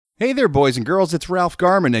Hey there, boys and girls. It's Ralph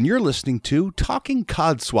Garman, and you're listening to Talking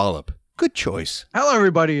Codswallop. Good choice. Hello,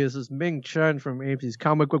 everybody. This is Ming Chen from AMC's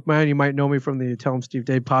Comic Book Man. You might know me from the Tell 'em Steve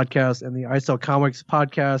Dave podcast and the I Sell Comics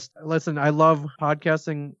podcast. Listen, I love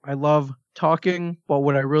podcasting. I love talking, but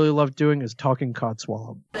what I really love doing is talking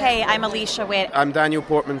Codswallop. Hey, I'm Alicia Witt. I'm Daniel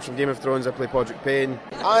Portman from Game of Thrones. I play Podrick Payne.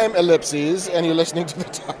 I'm Ellipses, and you're listening to the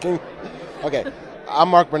Talking... Okay, I'm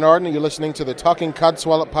Mark Bernard, and you're listening to the Talking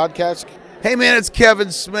Codswallop podcast. Hey man, it's Kevin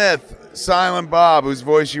Smith, Silent Bob, whose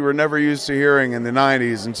voice you were never used to hearing in the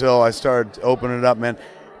 90s until I started opening it up, man.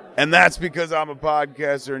 And that's because I'm a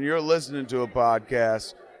podcaster and you're listening to a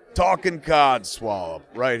podcast, Talking Codswallop,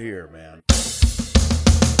 right here, man.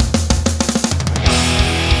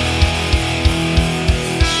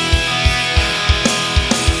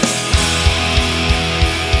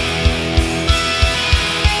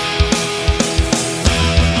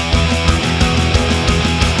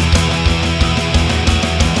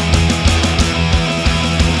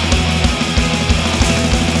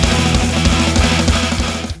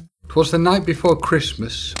 "'Twas the night before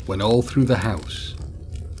Christmas, when all through the house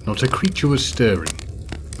not a creature was stirring,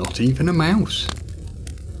 not even a mouse.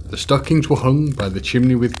 The stockings were hung by the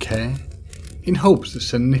chimney with care, in hopes that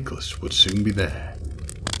St. Nicholas would soon be there.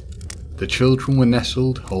 The children were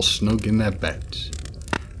nestled all snug in their beds,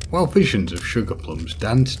 while visions of sugar plums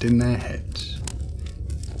danced in their heads.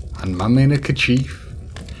 And Mamma in a kerchief,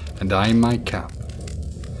 and I in my cap,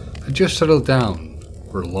 had just settled down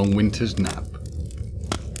for a long winter's nap.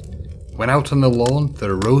 When out on the lawn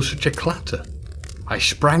there arose such a clatter, I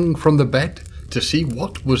sprang from the bed to see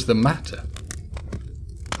what was the matter.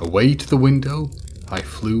 Away to the window I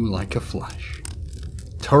flew like a flash,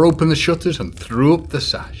 tore open the shutters and threw up the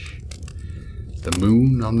sash. The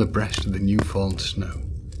moon on the breast of the new-fallen snow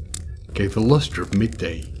gave the lustre of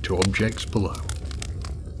midday to objects below.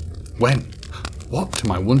 When, what to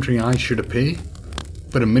my wondering eyes should appear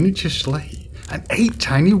but a miniature sleigh and 8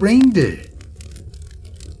 tiny reindeer,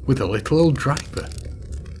 with a little old driver,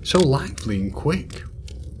 so lively and quick.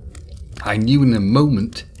 I knew in a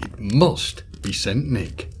moment it must be St.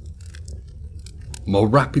 Nick. More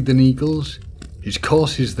rapid than eagles, his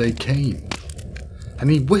coursers they came, and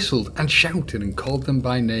he whistled and shouted and called them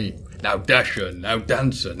by name. Now Dasher, now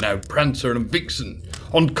Dancer, now Prancer and Vixen,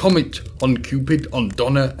 on Comet, on Cupid, on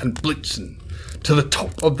Donner and Blitzen, to the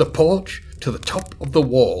top of the porch, to the top of the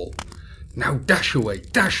wall. Now dash away,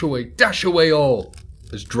 dash away, dash away all,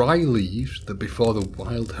 as dry leaves that before the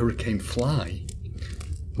wild hurricane fly,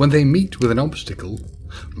 when they meet with an obstacle,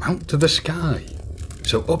 mount to the sky.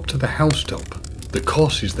 So up to the housetop the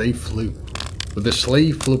coursers they flew, with a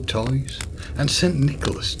sleigh full of toys, and St.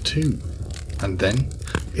 Nicholas too. And then,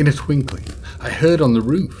 in a twinkling, I heard on the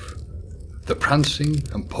roof the prancing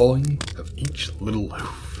and pawing of each little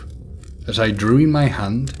hoof. As I drew in my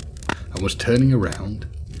hand and was turning around,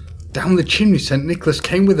 down the chimney St. Nicholas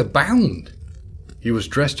came with a bound. He was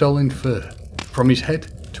dressed all in fur, from his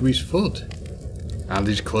head to his foot, and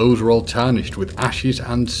his clothes were all tarnished with ashes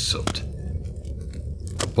and soot.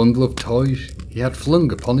 A bundle of toys he had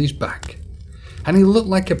flung upon his back, and he looked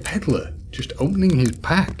like a peddler just opening his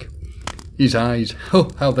pack. His eyes,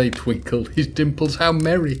 oh how they twinkled, his dimples how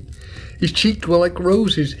merry, his cheeks were like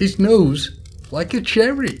roses, his nose like a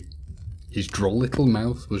cherry. His droll little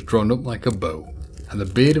mouth was drawn up like a bow, and the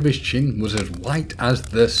beard of his chin was as white as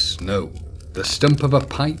the snow. The stump of a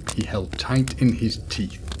pipe he held tight in his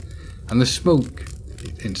teeth, and the smoke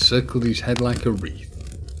encircled his head like a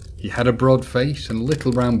wreath. He had a broad face and a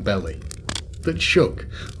little round belly that shook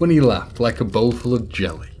when he laughed like a bowl full of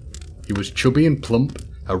jelly. He was chubby and plump,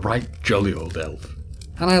 a right jolly old elf,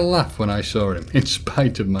 and I laughed when I saw him in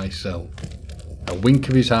spite of myself. A wink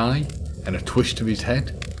of his eye and a twist of his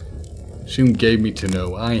head soon gave me to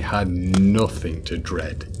know I had nothing to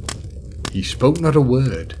dread. He spoke not a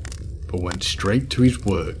word, but went straight to his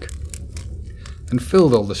work, and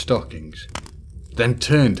filled all the stockings, then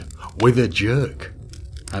turned with a jerk,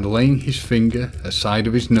 and laying his finger aside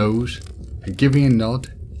of his nose, and giving a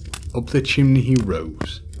nod, up the chimney he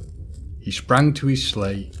rose. He sprang to his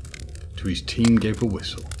sleigh, to his team gave a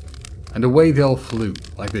whistle, and away they all flew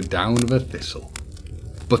like the down of a thistle.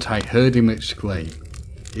 But I heard him exclaim,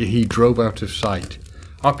 ere he drove out of sight,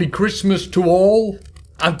 "Happy Christmas to all,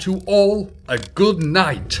 and to all a good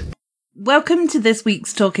night." Welcome to this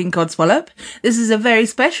week's Talking Codswallop. This is a very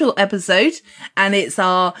special episode, and it's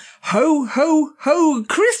our ho ho ho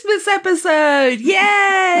Christmas episode.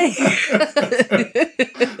 Yay!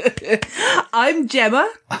 I'm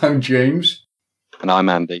Gemma. I'm James. And I'm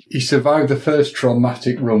Andy. He survived the first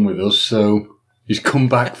traumatic run with us, so he's come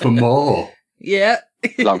back for more. Yeah.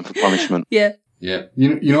 Long for punishment. Yeah. Yeah.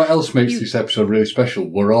 You know what else makes this episode really special?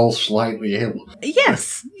 We're all slightly ill.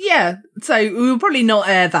 Yes, yeah. So we'll probably not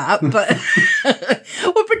air that, but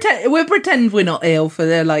we'll pretend we're not ill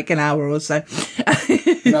for like an hour or so.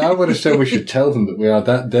 No, I would have said we should tell them that we are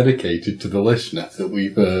that dedicated to the listener that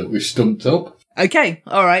we've stumped up. Okay,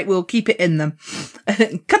 all right, we'll keep it in them.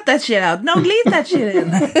 Cut that shit out. No, leave that shit in.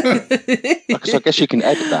 So I guess you can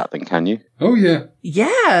edit that then, can you? Oh, yeah.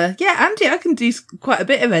 Yeah, Andy, I can do quite a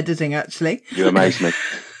bit of editing, actually. You amaze me.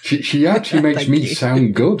 She actually makes me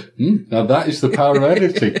sound good. Now, that is the power of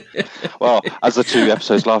editing. Well, as the 2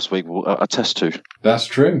 episodes last week will attest to. That's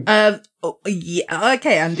true. Yeah,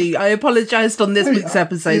 okay, Andy. I apologised on this week's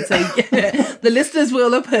episode, so the listeners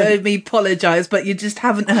will have heard me apologise, but you just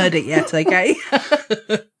haven't heard it yet, okay?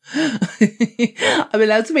 I'm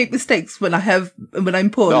allowed to make mistakes when I'm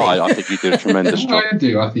poorly. No, I think you did a tremendous job. I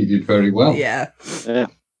do. I think you did very well. Yeah. That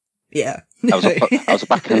was a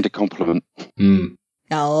backhanded compliment.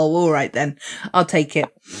 Oh, all right then. I'll take it.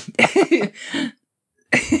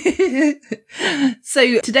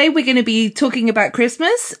 So today we're going to be talking about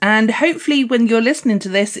Christmas, and hopefully when you're listening to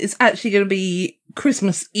this, it's actually going to be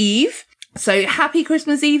Christmas Eve. So happy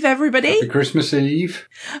Christmas Eve, everybody. Happy Christmas Eve.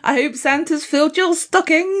 I hope Santa's filled your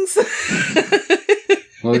stockings.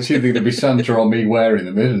 Well, it's either going to be Santa or me wearing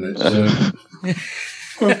them, isn't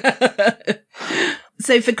it?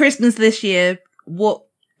 So for Christmas this year, what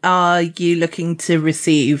are you looking to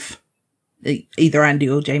receive? Either Andy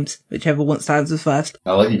or James, whichever wants to answer first.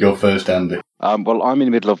 I'll let you go first, Andy. Well, I'm in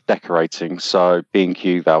the middle of decorating, so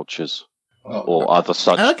B&Q vouchers or other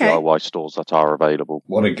such DIY stores that are available.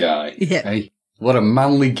 What a guy. Yeah. Hey, what a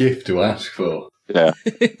manly gift to ask for. Yeah.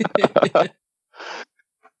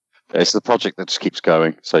 It's the project that just keeps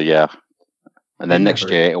going, so yeah. And then next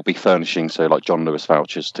year it'll be furnishing, so like John Lewis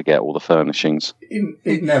vouchers to get all the furnishings.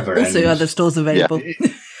 It never ends. Also other stores available. Yeah.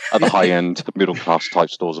 And the high-end, middle-class type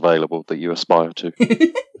stores available that you aspire to.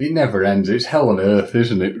 It never ends. It's hell on earth,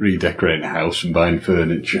 isn't it? Redecorating a house and buying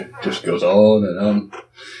furniture. Just goes on and on.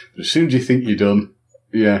 But as soon as you think you're done,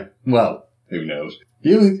 yeah, well, who knows?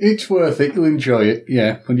 It's worth it. You'll enjoy it.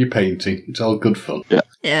 Yeah, when you're painting. It's all good fun. Yeah.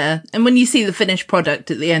 Yeah. And when you see the finished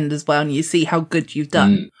product at the end as well, and you see how good you've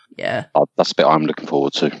done. Yeah. That's the bit I'm looking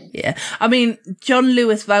forward to. Yeah. I mean, John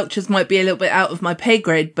Lewis vouchers might be a little bit out of my pay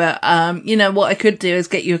grade, but, you know, what I could do is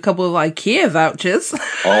get you a couple of IKEA vouchers.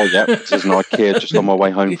 Oh, yeah. This is an IKEA just on my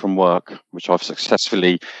way home from work, which I've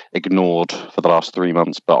successfully ignored for the last 3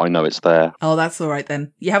 months, but I know it's there. Oh, that's all right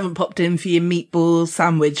then. You haven't popped in for your meatball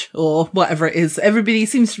sandwich or whatever it is. Everybody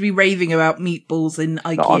seems to be raving about meatballs in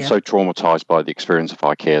IKEA. No, I'm so traumatised by the experience of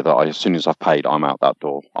IKEA that as soon as I've paid, I'm out that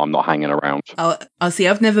door. I'm not hanging around. Oh, see,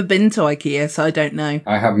 I've never been to IKEA, so I don't know.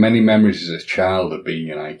 I have many memories as a child of being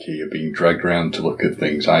in IKEA, being dragged around to look at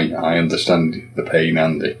things. I understand the pain,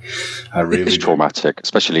 Andy. I really It's traumatic,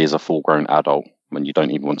 especially as a full-grown adult. When you don't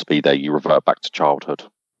even want to be there, you revert back to childhood.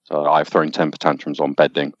 So I've thrown temper tantrums on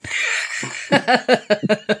bedding.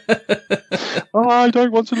 Oh, I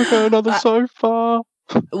don't want to look at another sofa.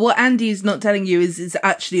 What Andy's not telling you is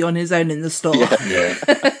actually on his own in the store. Yeah.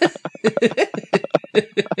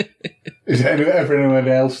 Is everyone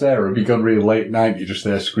else there? Or have you gone really late at night? You're just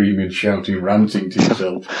there screaming, shouting, ranting to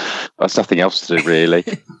yourself. There's nothing else to do, really.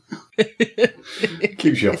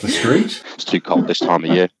 Keeps you off the street. It's too cold this time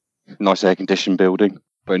of year. Nice air-conditioned building,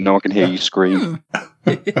 but no one can hear you scream.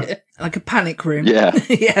 Like a panic room. Yeah.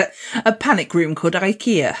 Yeah. A panic room called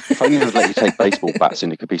IKEA. If only they'd let you take baseball bats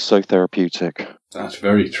in, it could be so therapeutic. That's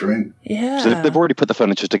very true. Yeah. So they've already put the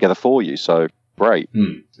furniture together for you, so great.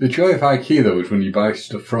 The joy of IKEA, though, is when you buy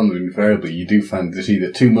stuff from them, invariably you do find there's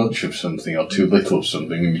either too much of something or too little of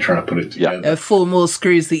something when you're trying to put it together. 4 more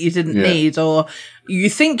screws that you didn't need, or you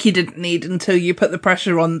think you didn't need until you put the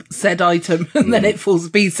pressure on said item and then it falls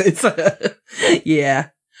to pieces. Yeah.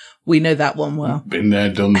 We know that one well. Been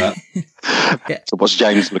there, done that. Yeah. So what's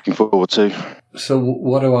James looking forward to? So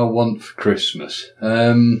what do I want for Christmas?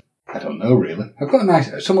 I don't know, really. I've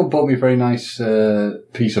got someone bought me a very nice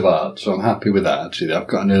piece of art, so I'm happy with that, actually. I've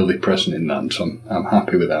got an early present in that, so I'm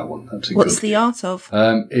happy with that one. That's What's the art of?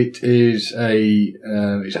 It is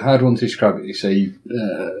it's a hard one to describe. It's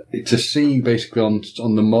a scene basically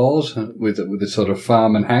on the moors with a sort of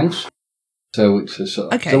farm and house. So it's a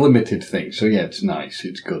sort of it's a limited thing. So yeah, it's nice.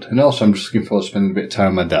 It's good. And also I'm just looking forward to spending a bit of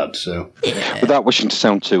time with my dad, so. Yeah. Without wishing to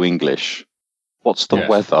sound too English, what's the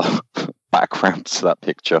weather background to that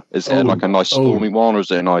picture? Is it like a nice stormy one, or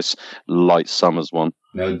is it a nice light summer's one?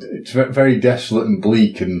 No, it's very desolate and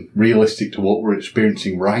bleak and realistic to what we're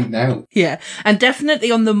experiencing right now. Yeah, and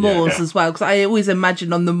definitely on the moors as well, because I always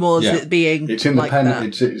imagine on the moors it being it's in like the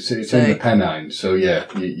that. It's in the Pennines, so yeah,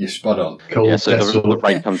 you're spot on. Cold, so the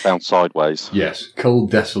rain comes down sideways. Yes,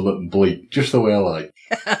 cold, desolate and bleak, just the way I like.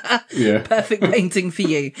 Yeah, perfect painting for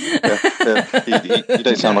you. You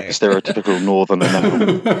don't sound like a stereotypical northerner now.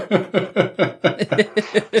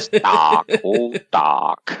 It's dark, all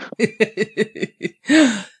dark.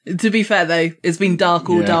 To be fair, though, it's been dark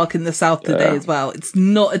all dark in the south today as well. It's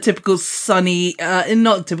not a typical sunny,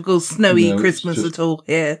 not a typical snowy Christmas at all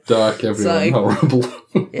here. Dark everywhere, horrible.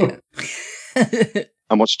 Yeah.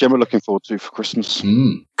 And what's Gemma looking forward to for Christmas?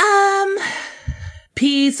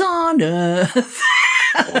 Peace on earth.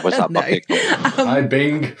 Where's that bucket? Hi,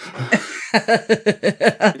 Bing.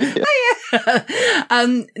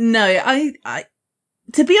 No, I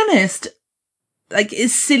to be honest, like,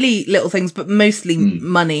 it's silly little things, but mostly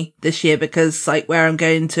money this year, because like where I'm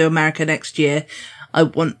going to America next year, I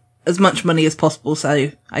want as much money as possible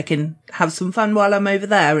so I can have some fun while I'm over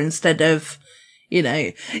there instead of,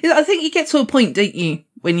 I think you get to a point, don't you,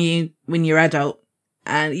 when you're adult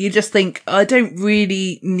and you just think, I don't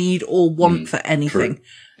really need or want for anything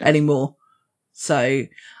anymore. So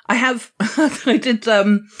I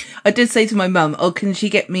did say to my mum, can she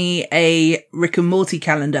get me a Rick and Morty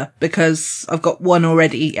calendar? Because I've got one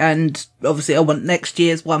already and obviously I want next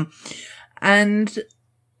year's one. And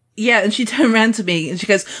and she turned around to me and she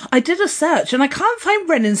goes, I did a search and I can't find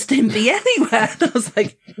Ren and Stimpy anywhere. And I was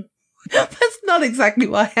like, that's not exactly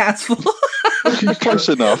what I asked for. She's close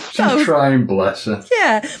enough. She's trying, bless her.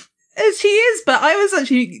 Yeah. She is, but I was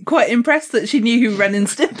actually quite impressed that she knew who Ren and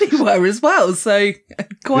Stimpy were as well, so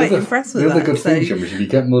quite impressed with that. The other good thing, Jim, is if you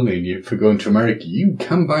get money for going to America, you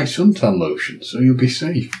can buy suntan lotion, so you'll be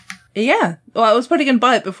safe. Yeah. Well, I was probably going to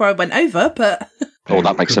buy it before I went over, but... Oh,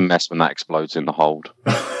 that makes a mess when that explodes in the hold.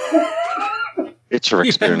 It's your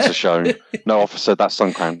experience has shown. No officer, that's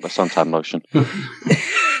suntan lotion.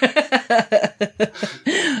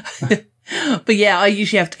 But yeah, I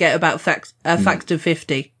usually have to get about a factor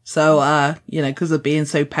 50. So, because of being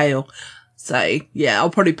so pale. So, yeah, I'll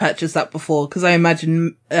probably purchase that before, because I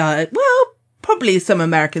imagine, probably some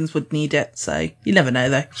Americans would need it. So, you never know,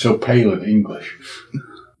 though. So pale in English.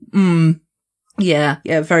 Yeah,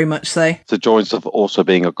 very much so. The joys of also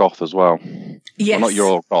being a goth as well. Yes. Well, not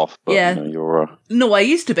you're a goth, but you're a... No, I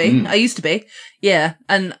used to be. Yeah,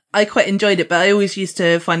 and I quite enjoyed it, but I always used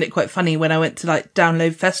to find it quite funny when I went to like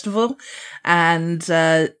Download Festival and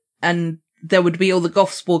there would be all the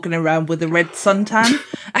goths walking around with a red suntan.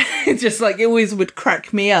 And just like, it always would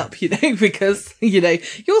crack me up, because,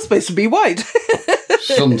 you're supposed to be white.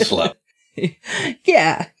 Sun slap.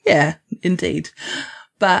 Yeah, indeed.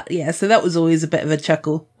 But yeah, so that was always a bit of a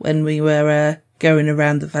chuckle when we were going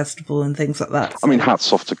around the festival and things like that. So. I mean,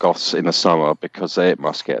 hats off to goths in the summer, because it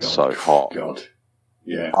must get so hot. God.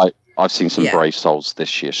 Yeah. I've seen some brave souls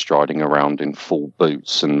this year striding around in full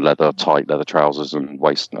boots and tight leather trousers and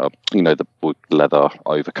the leather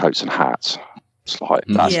overcoats and hats. It's like,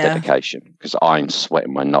 that's dedication, because I'm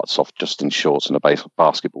sweating my nuts off just in shorts and a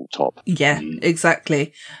basketball top. Yeah,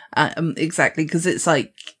 exactly. Exactly, because it's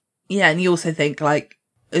like, and you also think like,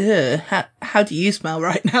 how do you smell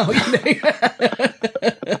right now?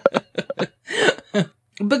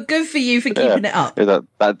 But good for you for keeping it up. Yeah,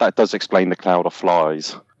 that does explain the cloud of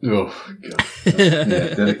flies. Oh, God.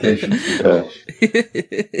 Dedication to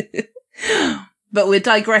the But we're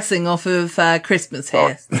digressing off of Christmas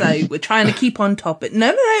here, so we're trying to keep on topic.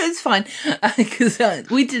 No, it's fine, because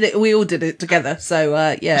we all did it together, so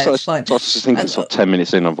it's fine. So I was just thinking, 10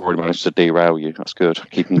 minutes in, I've already managed to derail you. That's good,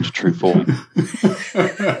 keeping to true form.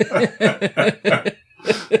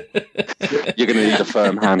 You're going to need a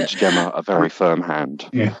firm hand, Gemma, a very firm hand.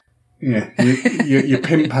 Yeah. Yeah, your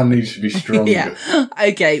pimp hand needs to be stronger. Yeah.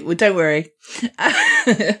 Okay, well, don't worry.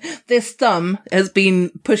 This thumb has been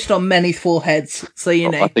pushed on many foreheads, so you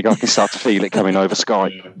know. I think I can start to feel it coming over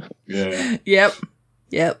Skype. Yeah.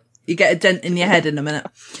 Yep. You get a dent in your head in a minute.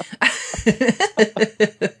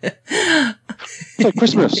 So,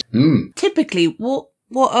 Christmas. Typically, what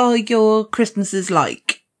are your Christmases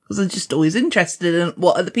like? Because I'm just always interested in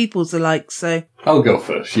what other people's are like, so... I'll go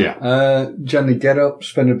first, yeah. Generally get up,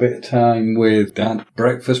 spend a bit of time with Dad,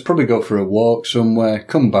 breakfast, probably go for a walk somewhere,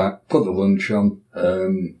 come back, put the lunch on.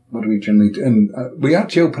 What do we generally do? And we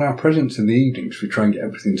actually open our presents in the evenings. We try and get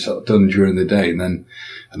everything sort of done during the day, and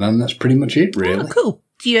then that's pretty much it, really. Oh, cool.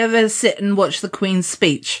 Do you ever sit and watch the Queen's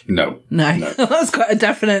speech? No. That's quite a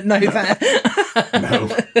definite no there. No.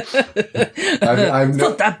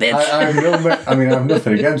 Not that bitch. I have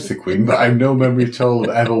nothing against the Queen, but I have no memory at all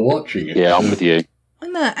of ever watching it. Yeah, I'm with you.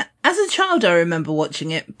 No, as a child, I remember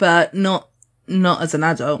watching it, but not as an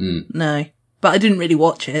adult. No, but I didn't really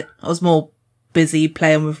watch it. I was more busy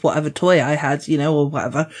playing with whatever toy I had, or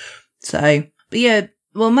whatever. So, but yeah,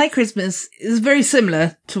 well, my Christmas is very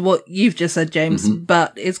similar to what you've just said, James,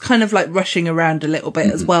 but it's kind of like rushing around a little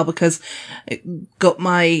bit as well, because it got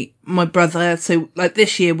my brother. So like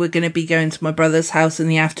this year, we're going to be going to my brother's house in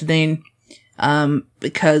the afternoon,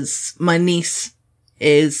 because my niece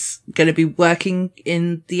is going to be working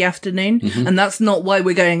in the afternoon. And that's not why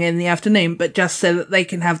we're going in the afternoon, but just so that they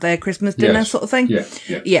can have their Christmas dinner sort of thing.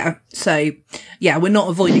 Yeah. So yeah, we're not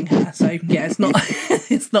avoiding her. So yeah, it's not,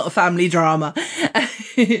 it's not a family drama.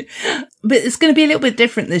 But it's going to be a little bit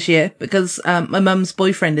different this year because, my mum's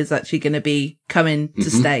boyfriend is actually going to be coming to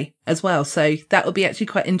stay as well. So that will be actually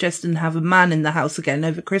quite interesting to have a man in the house again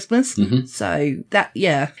over Christmas. So that,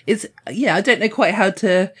 I don't know quite how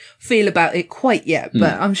to feel about it quite yet,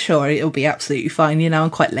 but I'm sure it'll be absolutely fine. I'm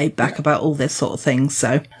quite laid back about all this sort of thing.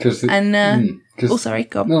 So, sorry,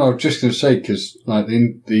 go on. No, I was just going to say, because like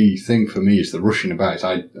the thing for me is the rushing about.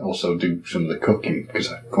 I also do some of the cooking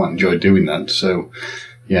because I quite enjoy doing that. So,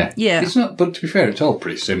 yeah. It's not, but to be fair, it's all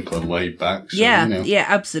pretty simple and laid back. So, yeah,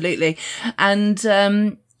 absolutely. And, I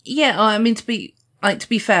mean, to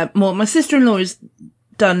be fair, my sister-in-law has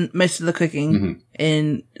done most of the cooking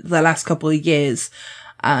in the last couple of years.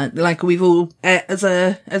 Like we've all, as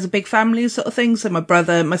a big family sort of thing. So my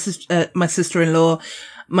brother, my sister-in-law,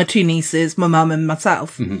 my two nieces, my mum and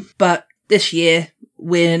myself. But this year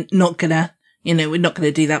we're not gonna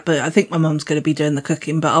do that. But I think my mum's gonna be doing the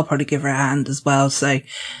cooking, but I'll probably give her a hand as well. So,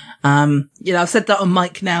 I've said that on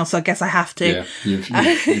mic now, so I guess I have to. Yeah,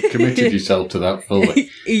 you've committed yourself to that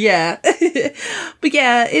fully. Yeah. But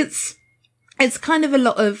yeah, it's kind of a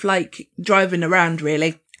lot of like driving around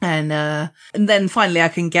really. And then finally I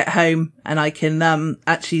can get home and I can,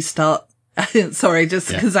 actually start. Sorry, just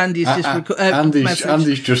because Andy's just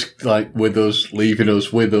Andy's just like with us, leaving us.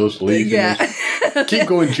 Keep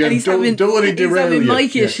going, Jen. Don't let it derail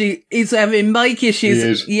you. He's having mic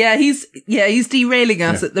issues. He's derailing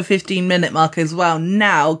us at the 15-minute mark as well.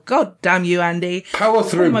 Now, God damn you, Andy. Power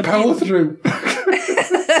through.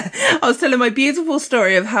 I was telling my beautiful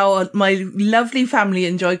story of how my lovely family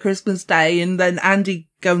enjoy Christmas Day, and then Andy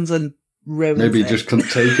goes and ruins it. Maybe he just couldn't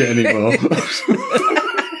take it anymore.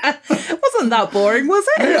 Wasn't that boring, was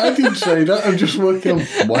it? I didn't say that. I'm just working on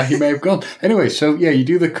why he may have gone. Anyway, so yeah, you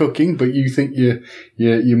do the cooking, but you think your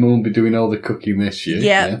mum will be doing all the cooking this year.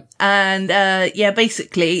 Yeah. And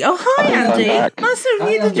basically. Oh, hi, Andy. Nice of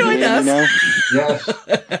you to join us. Yes.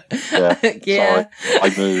 Yeah. Sorry,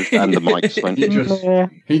 I moved and the mics went.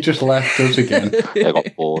 He just left us again. They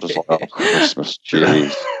got bored. It's like, oh, Christmas,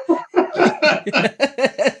 jeez.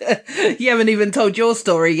 You haven't even told your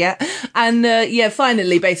story yet. And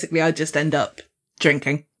finally, basically, I just end up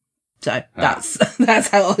drinking. So that's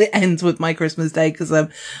how it ends with my Christmas Day, because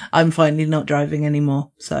I'm finally not driving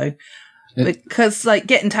anymore. So because like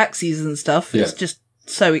getting taxis and stuff, it's just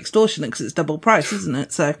so extortionate because it's double price, isn't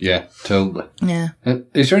it? So yeah, totally. Yeah.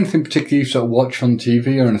 Is there anything particular you sort of watch on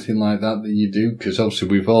TV or anything like that you do? Because obviously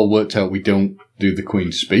we've all worked out we don't do the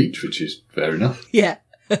Queen's speech, which is fair enough. Yeah.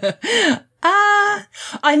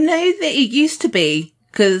 I know that it used to be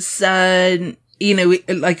because,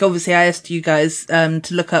 like obviously I asked you guys, to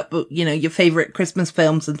look up, your favorite Christmas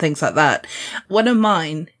films and things like that. One of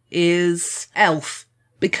mine is Elf,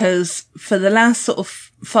 because for the last sort of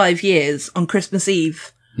 5 years on Christmas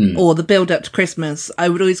Eve, or the build up to Christmas, I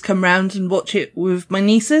would always come round and watch it with my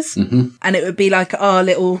nieces, and it would be like our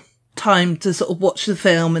little time to sort of watch the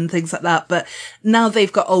film and things like that. But now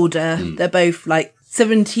they've got older, they're both like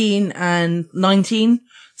 17 and 19.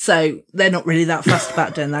 So they're not really that fussed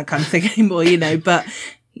about doing that kind of thing anymore, but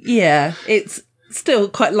yeah, it's still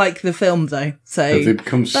quite like the film though. So have they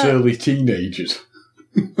become surly teenagers?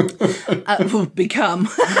 Become.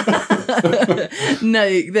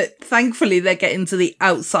 No, but thankfully they're getting to the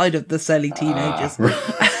outside of the surly teenagers.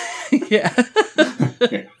 Yeah.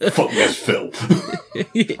 Fuck this film.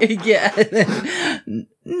 Yeah.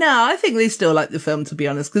 No, I think they still like the film, to be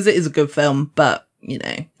honest, because it is a good film, but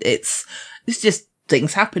it's just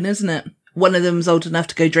things happen, isn't it? One of them's old enough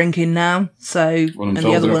to go drinking now, so and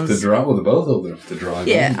the other one's to drive. Well, they're both old enough to drive.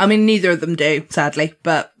 Yeah, I mean neither of them do, sadly,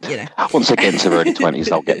 but once they get into their early 20s,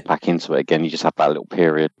 they'll get back into it again. You just have that little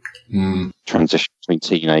period transition between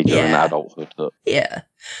teenager and adulthood. Yeah,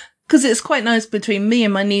 because it's quite nice between me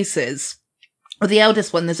and my nieces. Well, the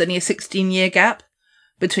eldest one, there's only a 16-year gap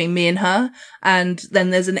between me and her, and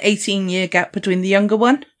then there's an 18-year gap between the younger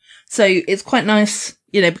one. So it's quite nice,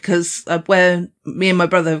 because where me and my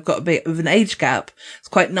brother have got a bit of an age gap, it's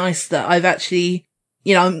quite nice that I've actually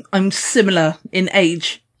you know, I'm similar in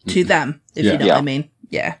age to them, if you know what I mean.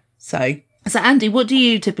 Yeah. So Andy, what do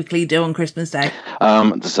you typically do on Christmas Day?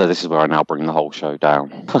 So this is where I now bring the whole show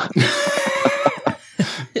down.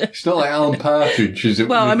 It's not like Alan Partridge, is it?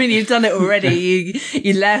 Well, I mean, you've done it already.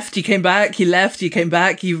 You left, you came back, you left, you came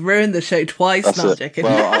back. You've ruined the show twice. That's not it. joking.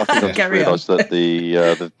 Well, I think I Carry realised that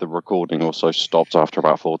the recording also stopped after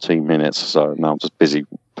about 14 minutes, so now I'm just busy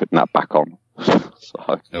putting that back on.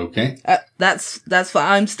 So. Okay. That's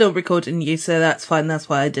fine. I'm still recording you, so that's fine. That's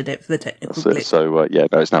why I did it for the technical glitch. So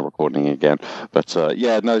no, it's now recording again. But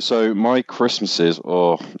so my Christmases,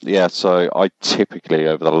 so I typically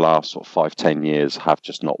over the last sort of 5-10 years have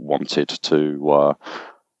just not wanted to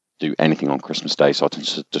do anything on Christmas Day. So I tend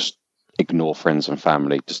to just ignore friends and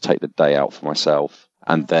family, just take the day out for myself,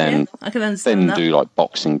 and then I can understand that. do like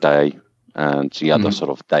Boxing Day and the other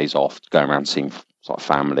sort of days off, going around seeing sort of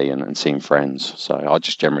family and seeing friends. So I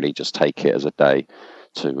just generally just take it as a day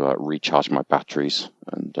to recharge my batteries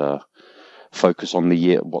and focus on the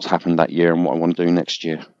year, what's happened that year, and what I want to do next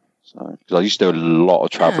year. So because I used to do a lot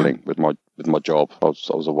of traveling with my job. I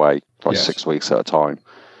was away for 6 weeks at a time,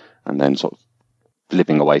 and then sort of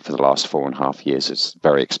living away for the last 4.5 years. It's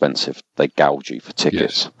very expensive. They gouge you for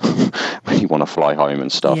tickets when you want to fly home and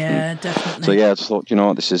stuff. Yeah, definitely. So I just thought, you know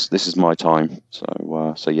what, this is my time.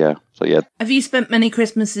 So yeah. Have you spent many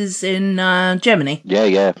Christmases in Germany?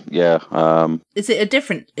 Yeah. Is it a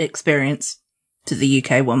different experience to the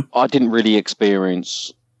UK one? I didn't really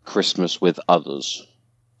experience Christmas with others,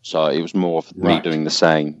 so it was more of me doing the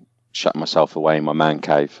same, shutting myself away in my man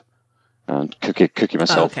cave and cooking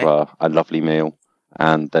myself a lovely meal,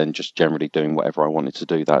 and then just generally doing whatever I wanted to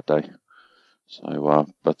do that day.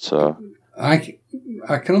 So, I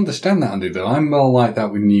can understand that, Andy. Though I'm more like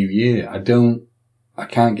that with New Year. I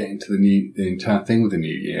can't get into the entire thing with the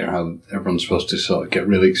New Year. How everyone's supposed to sort of get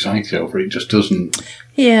really excited over it. It just doesn't.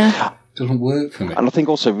 Yeah. Doesn't work for me. And I think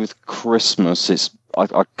also with Christmas,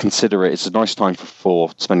 I consider it's a nice time for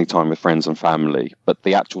spending time with friends and family. But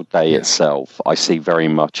the actual day itself, I see very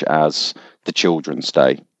much as the children's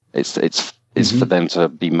day. It's for them to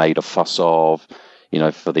be made a fuss of, you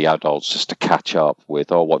know, for the adults just to catch up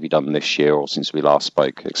with, what have you done this year or since we last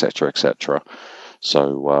spoke, etc., etc.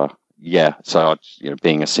 So so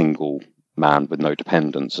being a single man with no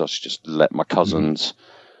dependents, I should just let my cousins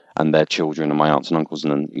and their children and my aunts and uncles,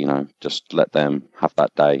 and just let them have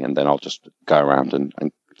that day, and then I'll just go around and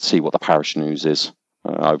see what the parish news is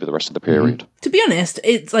over the rest of the period. To be honest,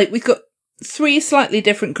 it's like we've got 3 slightly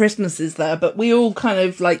different Christmases there, but we all kind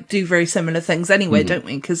of like do very similar things anyway, don't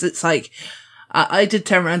we? Because it's like, I did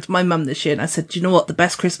turn around to my mum this year and I said, do you know what the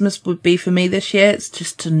best Christmas would be for me this year? It's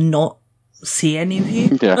just to not see any of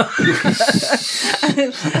you. Yeah.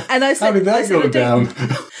 And I said, how did that go down?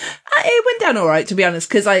 It went down all right, to be honest,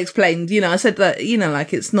 because I explained, I said that,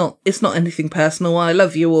 like it's not anything personal. I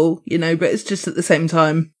love you all, but it's just at the same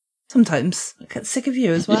time, sometimes I get sick of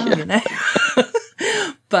you as well,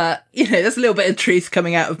 But, there's a little bit of truth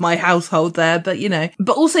coming out of my household there, but,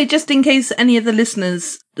 But also, just in case any of the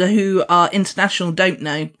listeners who are international don't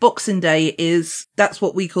know, Boxing Day that's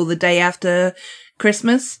what we call the day after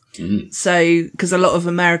Christmas. So, because a lot of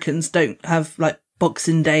Americans don't have, like,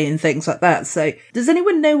 Boxing Day and things like that. So, does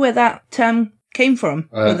anyone know where that term came from?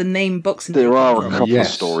 Or the name Boxing Day? There are a couple of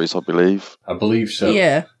stories, I believe. I believe so.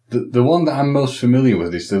 Yeah. The one that I'm most familiar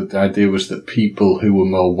with is the idea was that people who were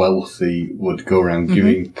more wealthy would go around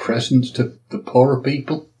giving presents to the poorer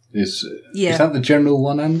people. Is that the general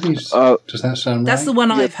one, Andy? Does that sound right? That's the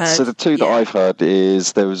one I've heard. So the two that I've heard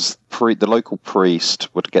is there was the local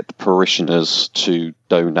priest would get the parishioners to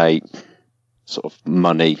donate sort of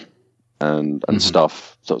money and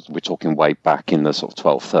stuff. So we're talking way back in the sort of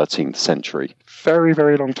 12th, 13th century. Very,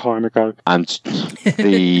 very long time ago. And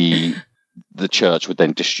the church would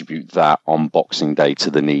then distribute that on Boxing Day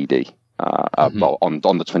to the needy, on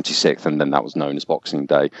the 26th, and then that was known as Boxing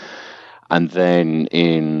Day. And then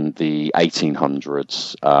in the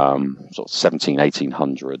 1800s, sort of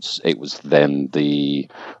 1800s, it was then the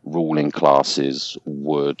ruling classes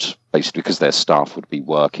would, basically because their staff would be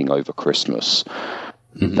working over Christmas,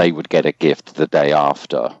 they would get a gift the day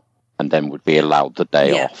after and then would be allowed the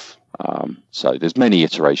day off. So there's many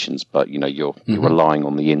iterations, but you're relying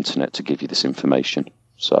on the internet to give you this information.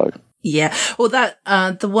 So yeah, well, that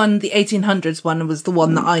the 1800s one was the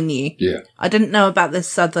one that I knew. Yeah, I didn't know about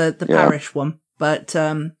this the parish one, but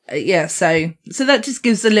so that just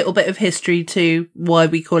gives a little bit of history to why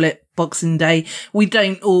we call it Boxing Day. We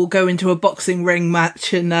don't all go into a boxing ring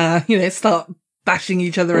match and start bashing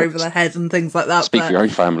each other over the head and things like that. Speak for your own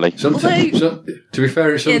family. To be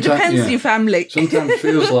fair, it depends on your family. Sometimes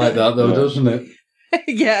feels like that, though, doesn't it?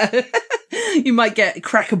 Yeah. You might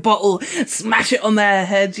crack a bottle, smash it on their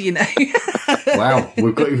head, you know. Wow,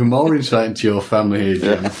 we've got even more insight into your family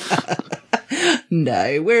here, Jen.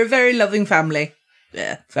 No, we're a very loving family.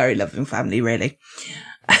 Yeah, very loving family, really.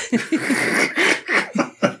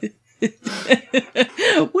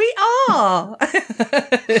 We are.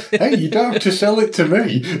 Hey, you don't have to sell it to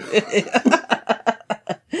me.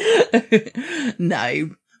 No.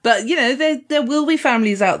 But, you know, there will be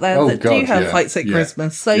families out there that do have fights at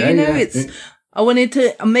Christmas. So, you know, I wanted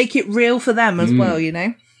to make it real for them as well, you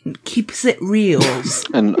know. Keeps it real.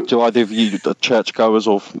 And do either of you, the churchgoers,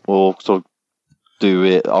 or sort of do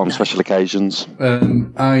it on special occasions?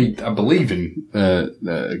 I believe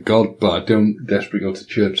in God, but I don't desperately go to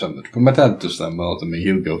church that much. But my dad does that more than me.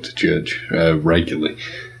 He'll go to church regularly,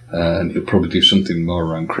 and he'll probably do something more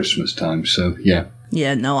around Christmas time. So, yeah.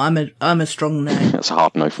 Yeah, no, I'm a strong no. That's a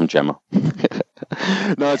hard no from Gemma.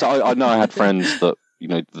 No, I know I had friends that, you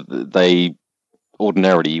know, they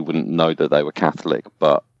ordinarily you wouldn't know that they were Catholic,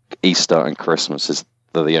 but Easter and Christmas is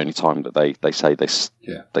the only time that they say they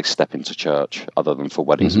step into church, other than for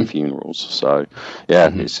weddings and funerals. So,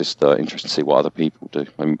 it's just interesting to see what other people do.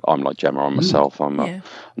 I'm like Gemma, I'm myself, I'm a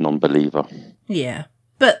non-believer. Yeah.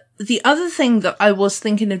 But the other thing that I was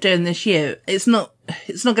thinking of doing this year, it's not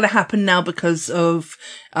going to happen now because of,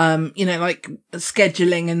 you know, like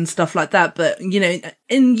scheduling and stuff like that. But, you know,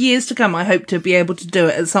 in years to come, I hope to be able to do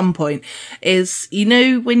it at some point, is, you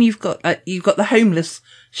know, when you've got the homeless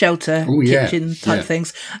shelter, kitchen type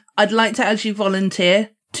things, I'd like to actually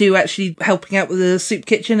volunteer to actually helping out with the soup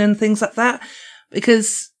kitchen and things like that.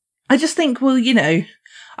 Because I just think, well, you know,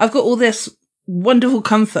 I've got all this wonderful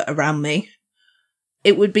comfort around me.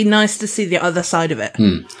 It would be nice to see the other side of it.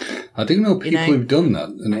 I do know people who've done that,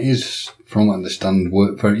 and it is, from what I understand,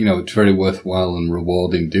 it's very worthwhile and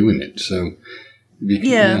rewarding doing it. So,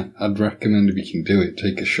 I'd recommend if you can do it,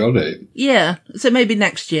 take a shot at it. Yeah, so maybe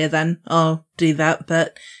next year then I'll do that.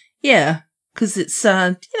 But yeah, because it's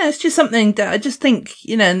it's just something that I just think,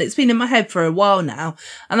 you know, and it's been in my head for a while now,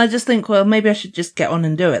 and I just think, well, maybe I should just get on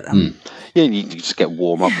and do it then. Yeah, you just get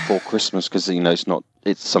warm up before Christmas, because, you know,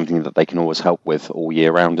 it's something that they can always help with all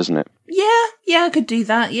year round, isn't it? Yeah, I could do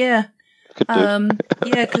that. Yeah, could do.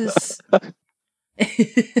 Yeah, because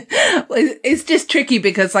it's just tricky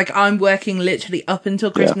because, like, I'm working literally up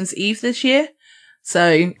until Christmas Eve this year,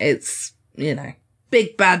 so it's, you know,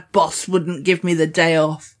 big bad boss wouldn't give me the day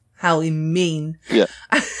off. How mean. Yeah.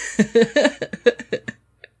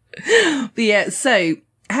 But yeah, so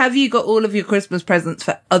have you got all of your Christmas presents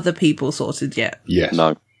for other people sorted yet? Yes.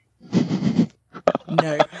 No.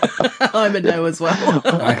 No. I'm a no as well.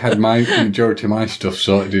 I had my majority of my stuff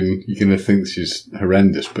sorted in, you're going to think this is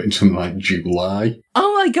horrendous, but in something like July.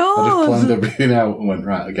 Oh my God. I just planned everything out and went,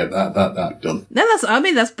 right, I'll get that done. No,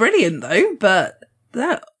 that's brilliant though, but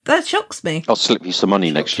that shocks me. I'll slip you some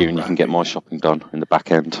money next year and you can get my shopping done in the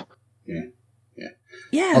back end.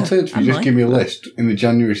 Yeah. Alternatively, just give me a list in the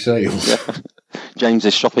January sales. Yeah. James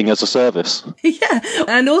is shopping as a service. Yeah.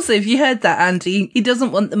 And also, if you heard that, Andy, he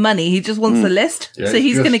doesn't want the money, he just wants the list. Yeah, so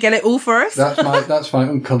he's going to get it all for us. That's my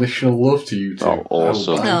unconditional love to you two. Oh,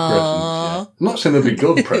 awesome. Presents, I'm not saying they'll be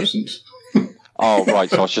good presents. Oh, right,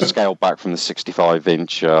 so I should scale back from the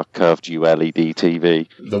 65-inch curved ULED TV.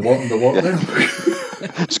 The what then?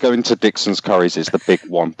 Let's go into Dixon's Curry's, is the big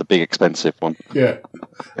one, the big expensive one. Yeah.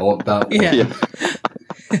 I want that one. Yeah.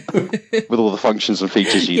 With all the functions and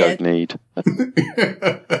features you don't need.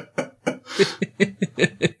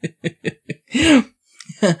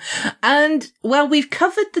 And, well, we've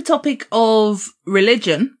covered the topic of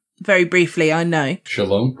religion very briefly, I know.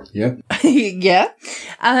 Shalom, yeah. Yeah.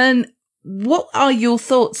 And what are your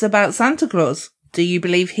thoughts about Santa Claus? Do you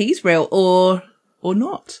believe he's real or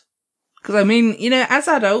not? Because, I mean, you know, as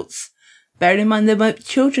adults, bearing in mind there might be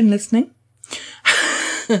children listening.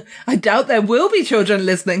 I doubt there will be children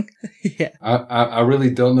listening. Yeah. I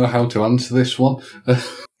really don't know how to answer this one.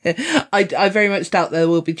 I very much doubt there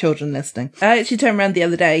will be children listening. I actually turned around the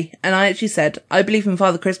other day and I actually said, I believe in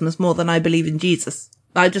Father Christmas more than I believe in Jesus.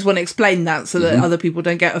 I just want to explain that so that other people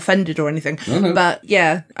don't get offended or anything. No. But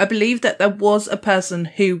yeah, I believe that there was a person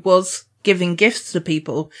who was giving gifts to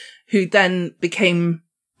people who then became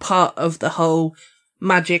part of the whole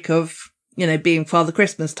magic of, you know, being Father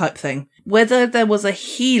Christmas type thing. Whether there was a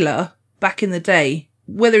healer back in the day,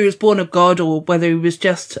 whether he was born of God or whether he was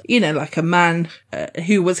just, you know, like a man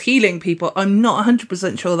who was healing people, I'm not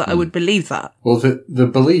 100% sure that I would believe that. Well, the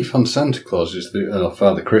belief on Santa Claus is that,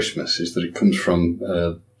 Father Christmas, is that it comes from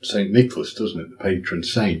St. Nicholas, doesn't it? The patron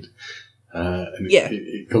saint.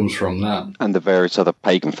 It comes from that. And the various other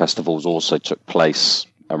pagan festivals also took place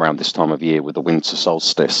around this time of year with the winter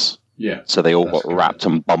solstice. Yeah. So they all got wrapped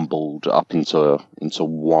and bundled up into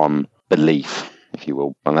one belief, if you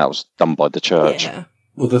will, and that was done by the church. Yeah.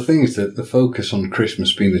 Well, the thing is that the focus on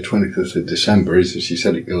Christmas being the 25th of December is, as you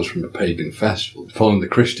said, it goes from a pagan festival. Following the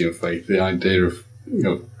Christian faith, the idea of,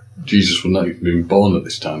 Jesus would not even been born at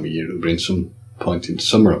this time of year. It would have been some point in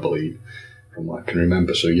summer, I believe, from what I can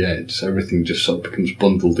remember. So, yeah, it's everything just sort of becomes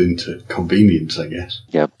bundled into convenience, I guess.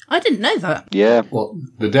 Yeah. I didn't know that. Yeah. What?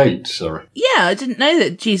 The date, sorry. Yeah, I didn't know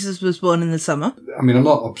that Jesus was born in the summer. I mean, I'm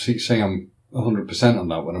not obviously saying I'm 100% on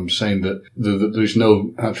that one. I'm saying that there's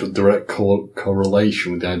no actual direct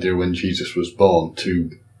correlation with the idea when Jesus was born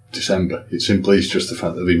to December. It simply is just the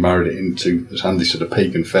fact that they married it into, as Andy said, a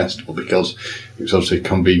pagan festival because it was obviously a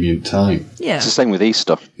convenient time. Yeah. It's the same with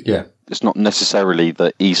Easter. Yeah. It's not necessarily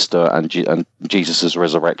that Easter and Jesus'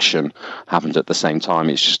 resurrection happened at the same time.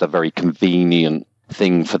 It's just a very convenient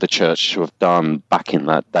thing for the church to have done back in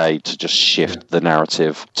that day to just shift the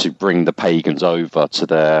narrative to bring the pagans over to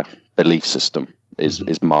their belief system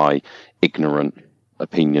is my ignorant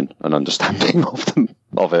opinion and understanding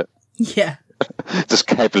of it. Yeah. Just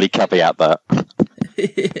heavily caveat that.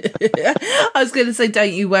 I was going to say,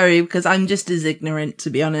 don't you worry, because I'm just as ignorant, to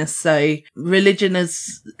be honest. So religion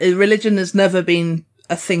has never been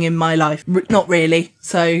a thing in my life. Not really.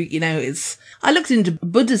 So, I looked into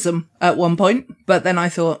Buddhism at one point, but then I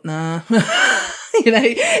thought, nah,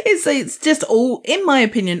 it's just all, in my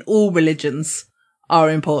opinion, all religions are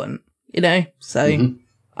important, so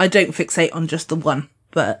I don't fixate on just the one.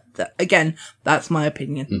 But again, that's my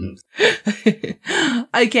opinion. Mm-hmm.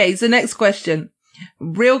 Okay, so next question.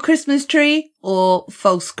 Real Christmas tree or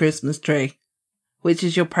false Christmas tree? Which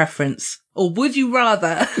is your preference? Or would you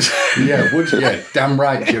rather? Yeah, damn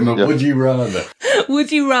right, Jim. Yeah. Would you rather?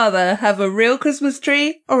 Would you rather have a real Christmas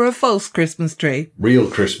tree or a false Christmas tree? Real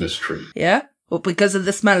Christmas tree. Yeah? Well, because of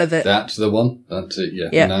the smell of it. That's the one. That's it,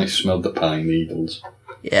 yeah. Nice smell of the pine needles.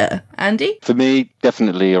 Yeah. Andy? For me,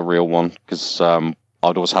 definitely a real one, because I'd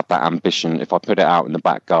always have that ambition. If I put it out in the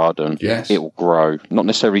back garden, it will grow. Not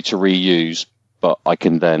necessarily to reuse, but I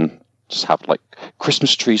can then just have like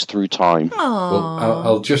Christmas trees through time. Aww. Well,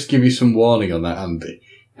 I'll just give you some warning on that, Andy.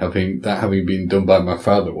 Having been done by my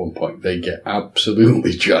father at one point, they get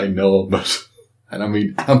absolutely ginormous. And I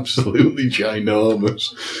mean absolutely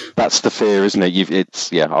ginormous. That's the fear, isn't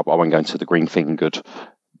it? I won't go into the green-fingered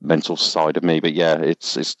mental side of me, but yeah,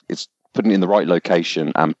 it's putting it in the right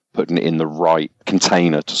location and putting it in the right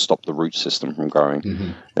container to stop the root system from growing.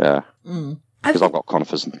 Mm-hmm. Yeah. Because I've got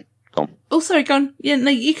conifers. Gone. Oh, sorry, go on. Yeah,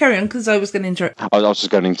 no, you carry on, because I was going to interrupt. I was just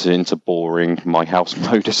going into boring. My house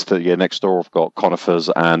noticed that, next door I've got conifers,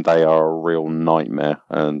 and they are a real nightmare.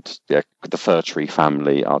 And, the fir tree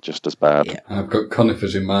family are just as bad. Yeah. I've got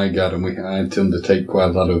conifers in my garden. I had to undertake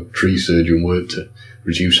quite a lot of tree surgeon work to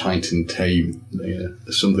reduce height and tame.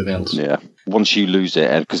 There's something else. Yeah. Once you lose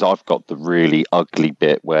it, because I've got the really ugly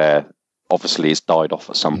bit where obviously it's died off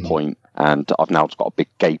at some point, and I've now got a big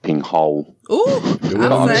gaping hole. Ooh,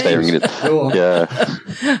 I'm staring at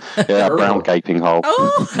it. A brown gaping hole.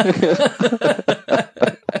 Oh.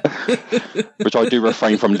 Which I do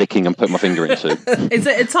refrain from licking and put my finger into. Is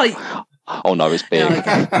it a tight? Oh no, it's big. Oh,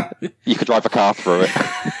 okay. You could drive a car through it.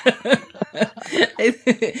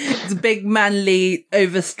 It's a big, manly,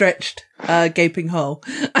 overstretched, gaping hole.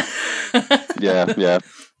 Yeah.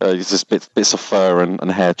 It's just bits of fur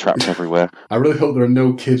and hair trapped everywhere. I really hope there are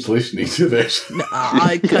no kids listening to this. No,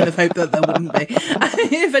 I kind of hope that there wouldn't be.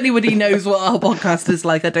 If anybody knows what our podcast is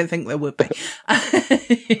like, I don't think there would be.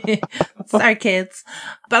 Sorry, kids.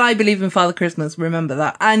 But I believe in Father Christmas, remember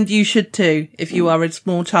that. And you should too, if you are a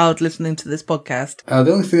small child listening to this podcast.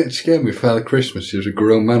 The only thing that scared me with Father Christmas is a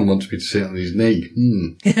grown man wants me to sit on his knee.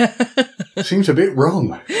 Seems a bit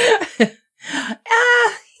wrong.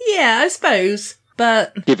 Yeah, I suppose.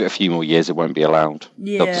 But give it a few more years, it won't be allowed.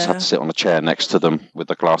 Yeah. They'll just have to sit on a chair next to them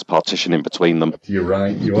with a glass partition in between them. You're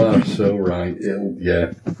right. You are so right.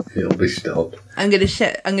 It'll be stopped. I'm going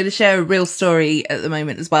to share a real story at the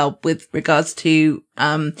moment as well with regards to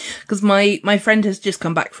because my friend has just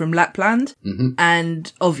come back from Lapland,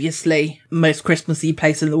 and obviously most Christmassy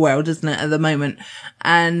place in the world, isn't it, at the moment?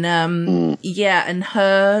 And and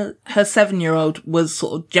her 7-year-old was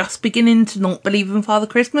sort of just beginning to not believe in Father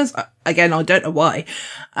Christmas. Again, I don't know why.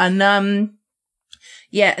 And and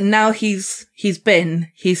now he's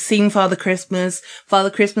seen Father Christmas. Father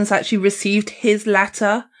Christmas actually received his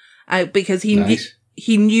letter because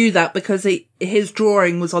he knew that because his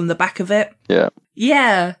drawing was on the back of it.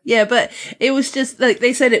 Yeah, but it was just like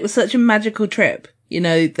they said, it was such a magical trip,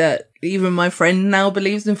 that even my friend now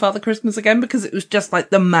believes in Father Christmas again because it was just like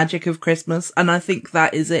the magic of Christmas. And I think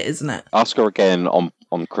that is it, isn't it? Ask her again on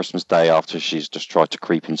on Christmas Day after she's just tried to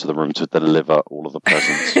creep into the room to deliver all of the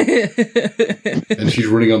presents. And she's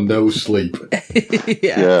running on no sleep.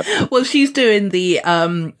 Yeah. Well, she's doing the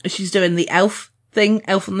elf thing,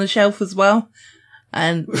 Elf on the Shelf as well.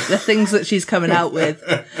 And the things that she's coming out with.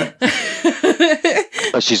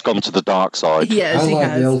 She's gone to the dark side. Yeah, I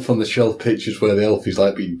like the Elf on the Shelf pictures where the elf is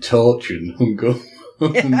like being tortured and hung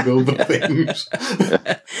over things.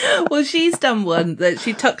 Well, she's done one that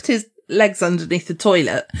she tucked his legs underneath the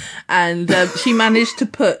toilet and she managed to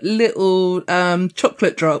put little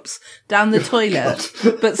chocolate drops down the toilet,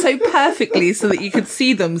 but so perfectly so that you could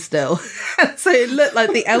see them still. So it looked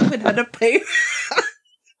like the elf had a poo.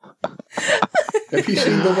 Have you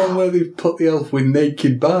seen the one where they've put the elf with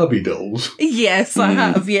naked Barbie dolls? Yes, I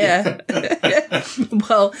have, yeah.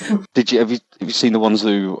 Well, have you seen the ones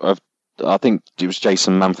who I think it was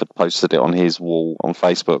Jason Manford posted it on his wall on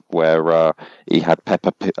Facebook where he had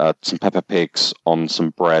some Peppa Pigs on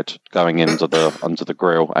some bread going into the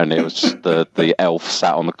grill, and it was just the elf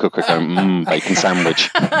sat on the cooker going, bacon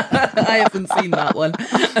sandwich. I haven't seen that one.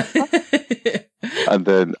 And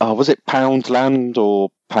then, was it Poundland or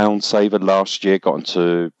Pound Saver last year got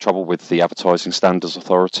into trouble with the Advertising Standards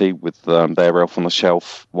Authority with their Elf on the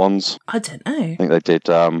Shelf ones? I don't know. I think they did.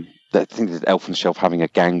 I think they did Elf on the Shelf having a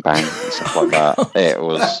gangbang and stuff like that. God. It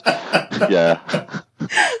was, yeah.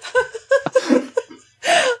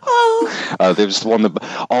 There was one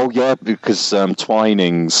that, because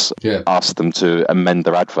Twinings asked them to amend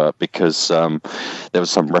their advert because there was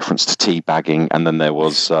some reference to teabagging, and then there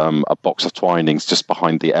was a box of Twinings just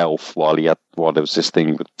behind the elf while there was this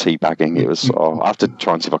thing with teabagging. It was. I have to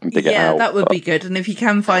try and see if I can dig it out. Yeah, that would be good. And if you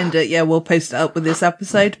can find it, we'll post it up with this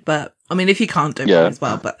episode. But I mean, if you can't, don't worry as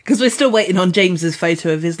well. But because we're still waiting on James's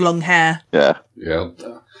photo of his long hair. Yeah. Yeah.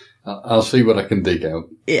 I'll see what I can dig out.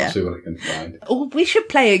 Yeah. I'll see what I can find. Oh, we should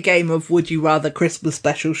play a game of Would You Rather Christmas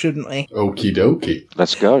special, shouldn't we? Okie dokie.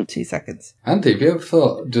 Let's go. 2 seconds. Andy, have you ever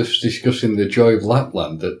thought, just discussing the joy of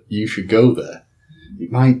Lapland, that you should go there?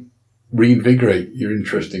 It might reinvigorate your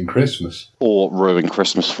interest in Christmas. Or ruin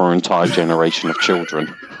Christmas for an entire generation of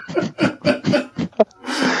children.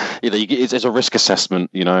 It's a risk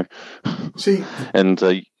assessment, See, and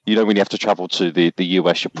when you have to travel to the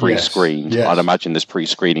US, you're pre-screened. Yes. I'd imagine there's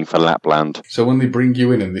pre-screening for Lapland. So when they bring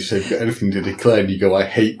you in and they say you've got anything to declare, and you go, I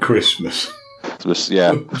hate Christmas. Just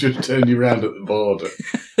turn you round at the border.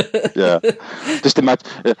 Yeah. Just imagine,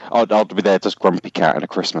 I'll be there, just grumpy cat in a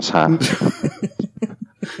Christmas hat.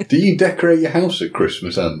 Do you decorate your house at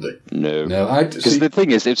Christmas, Andy? No. Because the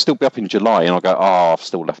thing is, it'd still be up in July, and I'll go, I've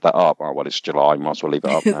still left that up. Oh, well, it's July, might as well leave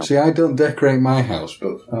it up now. See, I don't decorate my house,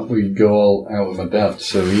 but we go all out with my dad,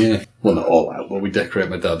 so yeah. Well, not all out, but we decorate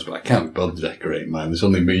my dad's, but I can't bother decorating mine. There's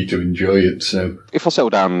only me to enjoy it, so... If I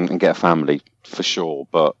settle down and get a family, for sure,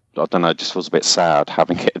 but I don't know, it just feels a bit sad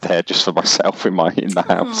having it there just for myself in the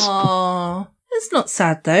house. Aww. It's not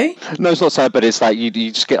sad though. No, it's not sad, but it's like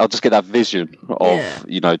I'll just get that vision of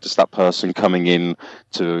just that person coming in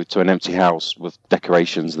to an empty house with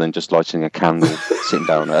decorations, and then just lighting a candle, sitting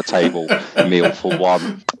down at a table, meal for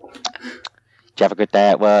one. Did you have a good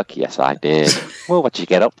day at work? Yes, I did. Well, what did you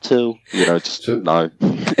get up to? No.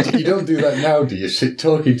 You don't do that now, do you? Sit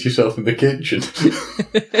talking to yourself in the kitchen.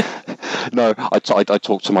 No, I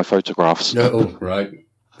talk to my photographs. Oh, right.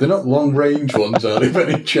 They're not long-range ones, are they, by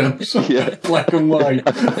any chance? Yeah. Black and white.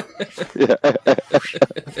 Yeah.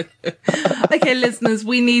 Okay, listeners,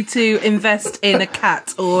 we need to invest in a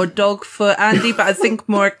cat or a dog for Andy, but I think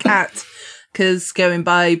more a cat, because going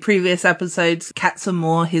by previous episodes, cats are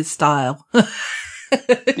more his style.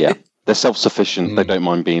 Yeah. They're self-sufficient. They don't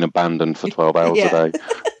mind being abandoned for 12 hours a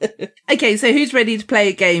day. Okay, so who's ready to play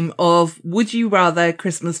a game of Would You Rather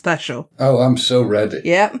Christmas Special? Oh, I'm so ready.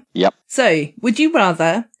 Yeah? Yep. So, would you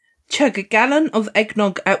rather chug a gallon of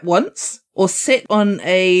eggnog at once or sit on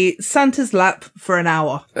a Santa's lap for an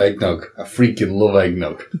hour? Eggnog. I freaking love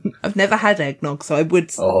eggnog. I've never had eggnog, so I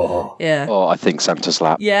would... Oh. Yeah. Oh, I think Santa's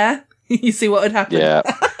lap. Yeah? You see what would happen? Yeah.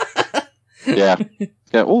 Yeah.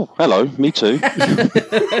 Yeah. Oh, hello. Me too.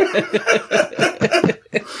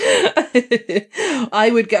 I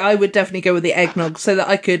would definitely go with the eggnog so that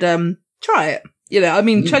I could try it.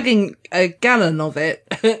 Chugging a gallon of it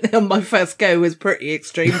on my first go was pretty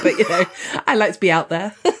extreme, but I like to be out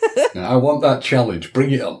there. I want that challenge.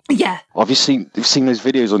 Bring it on. Yeah. Have you seen those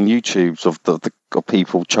videos on YouTube of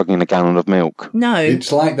people chugging a gallon of milk? No.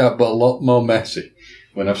 It's like that, but a lot more messy.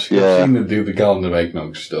 When I've seen them do the gallon of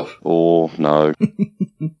eggnog stuff. Oh, no.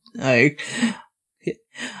 No.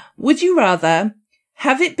 Would you rather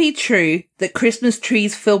have it be true that Christmas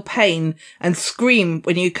trees feel pain and scream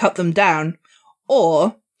when you cut them down,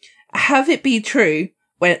 or have it be true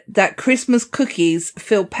that Christmas cookies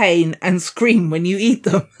feel pain and scream when you eat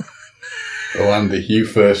them. Oh, Andy, you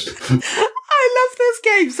first. I love this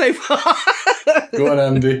game so far. Go on,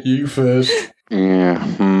 Andy, you first.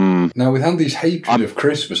 Yeah. Now, with Andy's hatred of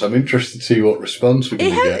Christmas, I'm interested to see what response we're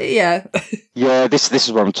going to get. Yeah. Yeah, this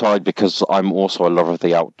is where I'm tied, because I'm also a lover of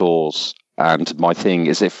the outdoors. And my thing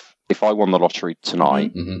is, if I won the lottery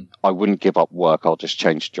tonight, I wouldn't give up work. I'll just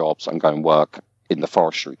change jobs and go and work in the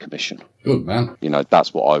Forestry Commission. Good man. You know,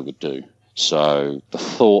 that's what I would do. So the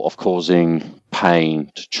thought of causing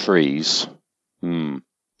pain to trees,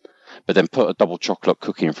 but then put a double chocolate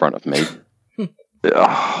cookie in front of me,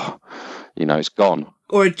 you know, it's gone.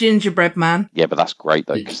 Or a gingerbread man. Yeah, but that's great,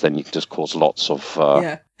 though, because then you can just cause lots of...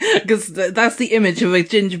 Yeah, because that's the image of a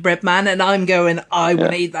gingerbread man, and I'm going, I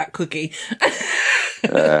want to eat that cookie.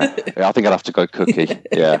 Yeah, I think I'd have to go cookie.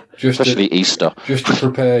 Yeah, especially Easter. Just to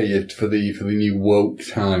prepare you for the new woke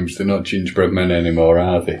times. They're not gingerbread men anymore,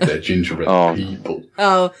 are they? They're gingerbread people.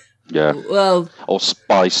 Oh, yeah. Well, or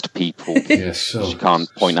spiced people. Yes, so you can't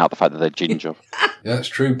point out the fact that they're ginger. Yeah, that's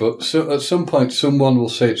true. But at some point, someone will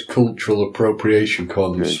say it's cultural appropriation,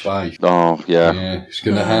 call them spiced. Oh, yeah. Yeah, it's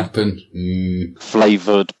going to happen.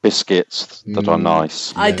 Flavoured biscuits that are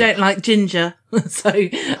nice. I don't like ginger, so...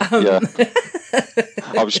 Yeah.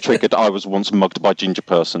 I was triggered. I was once mugged by a ginger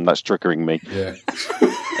person. That's triggering me. Yeah.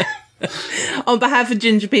 On behalf of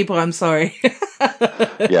ginger people, I'm sorry.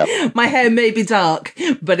 Yeah. My hair may be dark,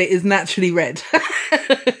 but it is naturally red.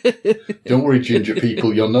 Don't worry, ginger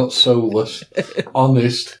people. You're not soulless.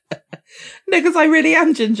 Honest. No, because I really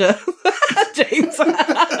am ginger. James.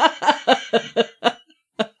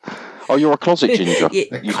 Oh, you're a closet ginger.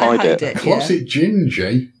 You hide it. Closet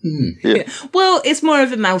ginger? Yeah. Well, it's more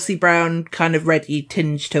of a mousy brown kind of reddy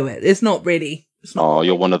tinge to it. It's not really... Oh,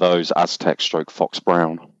 you're one of those Aztec stroke fox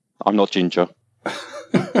brown. I'm not ginger.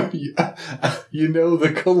 You know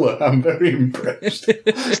the colour. I'm very impressed.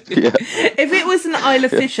 Yeah. If it was an Isla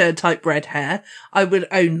Fisher type red hair, I would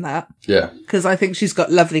own that. Yeah. Because I think she's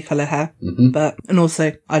got lovely colour hair. And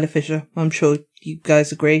also, Isla Fisher, I'm sure you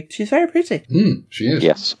guys agree, she's very pretty. She is.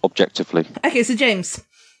 Yes, objectively. Okay, so James,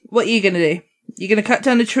 what are you going to do? You're going to cut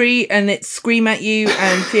down a tree and it scream at you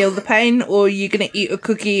and feel the pain, or are you going to eat a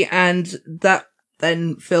cookie and that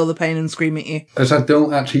then feel the pain and scream at you? As I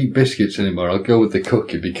don't actually eat biscuits anymore, I'll go with the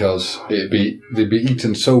cookie because they'd be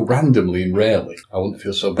eaten so randomly and rarely. I wouldn't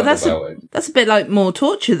feel so bad about it. That's a bit like more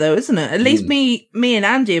torture though, isn't it? At least me and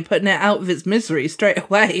Andy are putting it out of its misery straight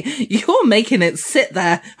away. You're making it sit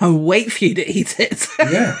there and wait for you to eat it.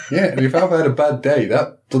 Yeah. And if I've had a bad day,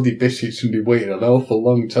 that bloody biscuit's going to be waiting an awful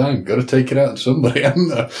long time. Got to take it out on somebody,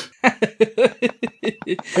 haven't I?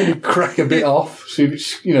 Maybe crack a bit off, see if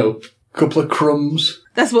it's, couple of crumbs.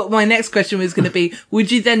 That's what my next question was going to be.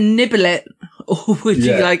 Would you then nibble it, or would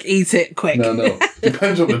you eat it quick? No.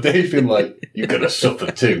 Depends on the day. Feel like you're going to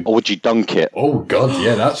suffer too. Or would you dunk it? Oh God,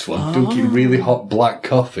 yeah, that's one. Dunk in really hot black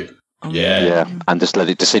coffee. Yeah, and just let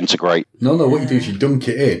it disintegrate. No. What you do is you dunk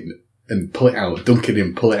it in and pull it out. Dunk it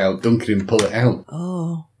in, pull it out. Dunk it in, pull it out.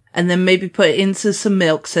 Oh. And then maybe put it into some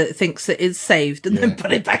milk so it thinks it is saved, and then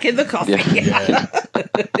put it back in the coffee. Yeah.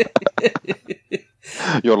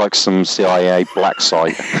 You're like some CIA black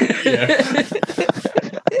site.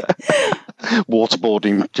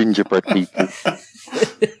 Waterboarding gingerbread people.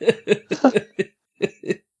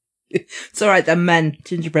 It's all right then, men.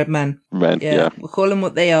 Gingerbread men. Men, yeah. We'll call them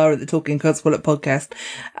what they are at the Talking Codswallop podcast.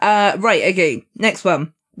 Right, okay. Next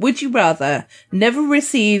one. Would you rather never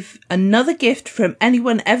receive another gift from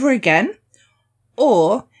anyone ever again,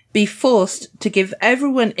 or be forced to give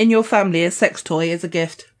everyone in your family a sex toy as a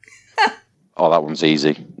gift? Oh, that one's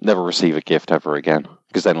easy. Never receive a gift ever again.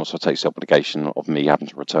 Because then also takes the obligation of me having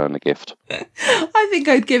to return the gift. I think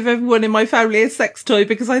I'd give everyone in my family a sex toy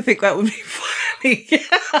because I think that would be funny.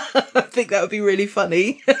 I think that would be really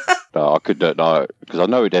funny. No, I couldn't. No, because I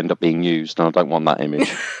know it'd end up being used, and I don't want that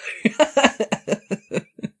image.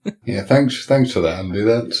 Yeah, thanks for that, Andy.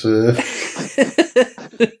 That's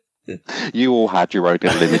You all had your own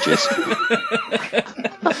little images.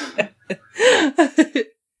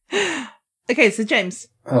 Okay, so James.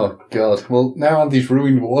 Oh, God. Well, now Andy's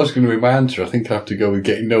ruined what was going to be my answer. I think I have to go with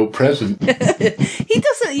getting no present. He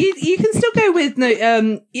doesn't. You can still go with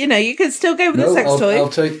no. You can still go with a sex toy.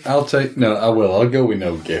 I'll take. No, I will. I'll go with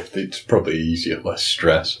no gift. It's probably easier, less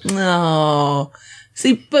stress. Oh,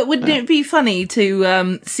 see, but wouldn't it be funny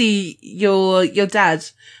to see your dad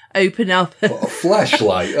open up a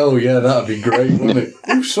flashlight? Oh yeah, that'd be great, wouldn't it?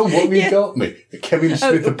 Oh, son, what have you got me? A Kevin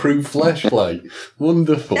Smith approved flashlight.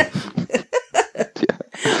 Wonderful.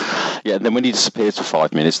 Yeah, Yeah, and then when he disappears for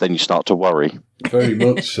 5 minutes, then you start to worry. Very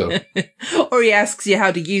much so. Or he asks you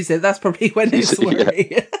how to use it. That's probably when it's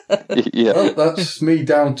worry. Yeah. Well, that's me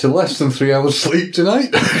down to less than 3 hours sleep tonight.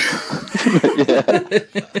 Yeah.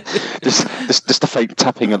 Just a faint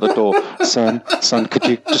tapping at the door. Son, could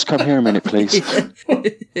you just come here a minute, please?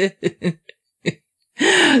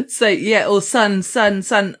 So, yeah, or son.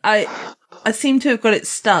 I seem to have got it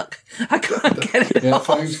stuck. I can't get it off.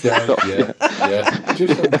 Thanks, guys. Yeah.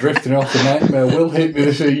 Just drifting off the nightmare will hit me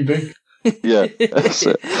this evening. Yeah, that's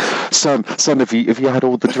it. Son, have you had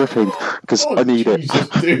all the dripping? Because I need Jesus,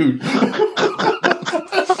 dude.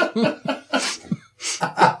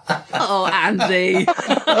 Oh, Andy.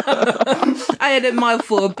 I had a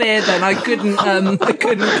mouthful of beer then. I couldn't comment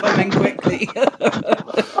quickly.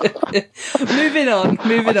 Moving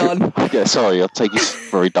on. Yeah, sorry, I'll take you to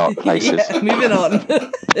very dark places. Yeah, moving on.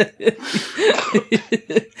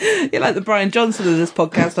 You're like the Brian Johnson of this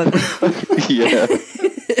podcast, I think. Yeah.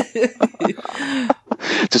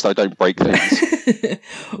 Just I don't break things.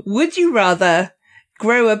 Would you rather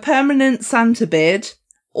grow a permanent Santa beard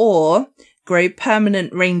or grow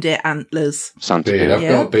permanent reindeer antlers? Santa beard. beard. I've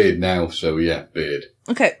got a beard now, so yeah, beard.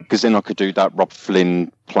 Okay. Because then I could do that Rob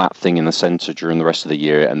Flynn plait thing in the centre during the rest of the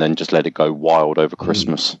year and then just let it go wild over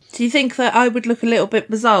Christmas. Do you think that I would look a little bit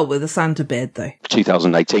bizarre with a Santa beard, though?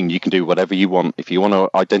 2018, you can do whatever you want. If you want to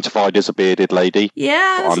identify it as a bearded lady,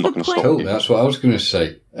 yeah, that's I'm not a good going to point. stop Oh, you. that's what I was going to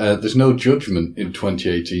say. There's no judgment in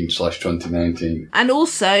 2018/2019. And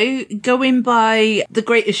also, going by The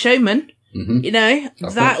Greatest Showman, Mm-hmm. you know,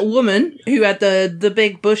 that woman who had the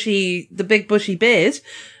big bushy beard,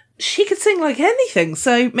 she could sing like anything.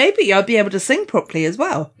 So maybe I'll be able to sing properly as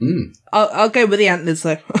well. Mm. I'll go with the antlers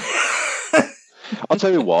though. I'll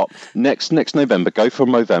tell you what, next November, go for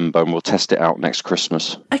Movember and we'll test it out next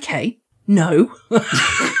Christmas. Okay. No.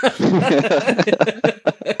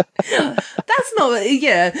 That's not,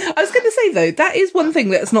 yeah. I was going to say though, that is one thing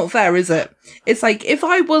that's not fair, is it? It's like, if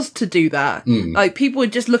I was to do that, like people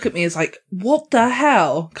would just look at me as like, what the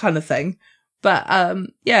hell kind of thing. But,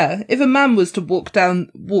 yeah, if a man was to walk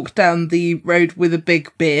down the road with a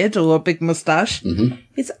big beard or a big moustache,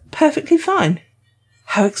 it's perfectly fine.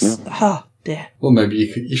 Oh, dear. Well, maybe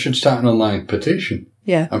you should start an online petition.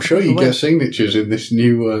 Yeah. I'm sure you get signatures in this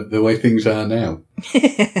new, the way things are now.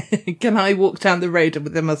 Can I walk down the road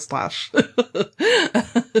with a moustache?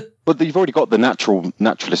 But you've already got the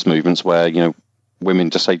naturalist movements where, you know, women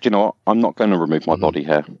just say, do you know what, I'm not going to remove my body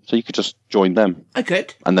hair. So you could just join them. I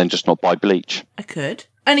could. And then just not buy bleach. I could.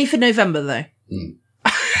 Only for November, though.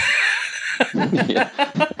 Yeah.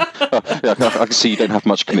 I can see you don't have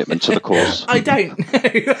much commitment to the cause. I don't.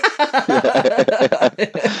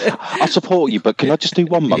 I'll support you, but can I just do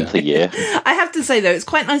 1 month a year? I have to say though, it's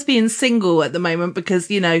quite nice being single at the moment because,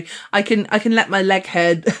 you know, I can let my leg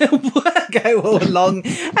hair go all along,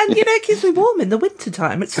 and you know, it keeps me warm in the winter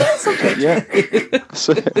time. It's so good. Yeah.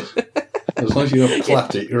 As long as you don't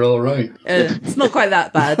plait it, you're all right. It's not quite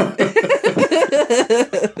that bad.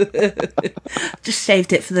 Just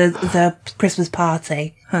shaved it for the Christmas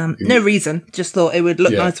party. No reason. Just thought it would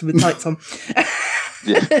look nicer with tights on.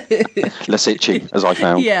 Yeah. Less itchy, as I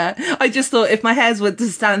found. Yeah, I just thought if my hairs were to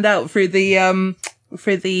stand out through the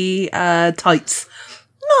tights,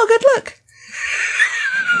 not a good look.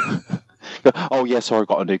 Oh, yeah, sorry, I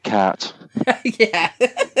got a new cat. Yeah.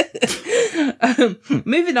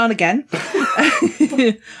 Moving on again.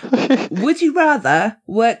 Would you rather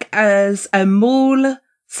work as a mall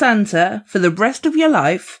Santa for the rest of your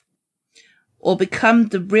life or become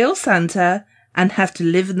the real Santa and have to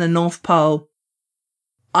live in the North Pole?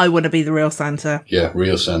 I want to be the real Santa. Yeah,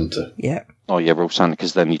 real Santa. Yeah. Oh, yeah, real Santa,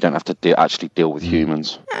 because then you don't have to actually deal with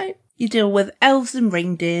humans. No, you deal with elves and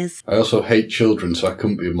reindeers. I also hate children, so I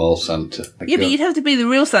couldn't be a mall Santa. But you'd have to be the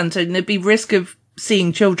real Santa and there'd be risk of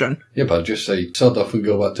seeing children. Yeah, but I'd just say, sod off and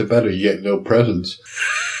go back to bed or you get no presents.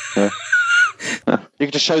 Yeah. You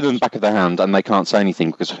can just show them the back of their hand and they can't say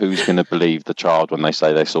anything because who's going to believe the child when they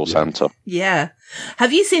say they saw Santa? Yeah.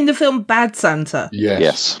 Have you seen the film Bad Santa?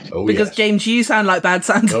 Yes. Oh, because yes. James, you sound like Bad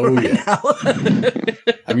Santa now.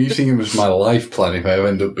 I'm using him as my life plan if I ever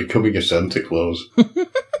end up becoming a Santa Claus.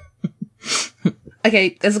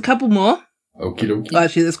 Okay, there's a couple more. Okie dokie. Well,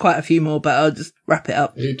 actually, there's quite a few more, but I'll just wrap it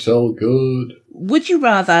up. It's all good. Would you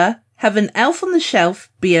rather have an elf on the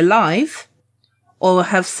shelf be alive or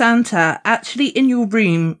have Santa actually in your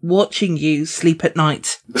room watching you sleep at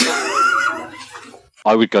night?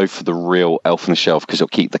 I would go for the real elf on the shelf because it'll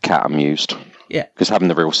keep the cat amused. Yeah. Because having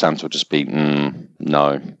the real Santa would just be,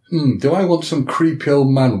 no. Do I want some creepy old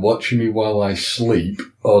man watching me while I sleep,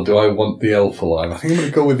 or do I want the elf alive? I think I'm going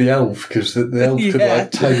to go with the elf, because the elf could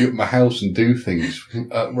like tidy up my house and do things,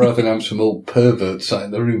 rather than have some old pervert sat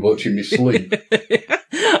in the room watching me sleep.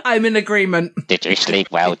 I'm in agreement. Did you sleep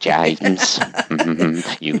well, James?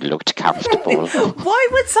 You looked comfortable. Why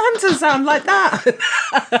would Santa sound like that?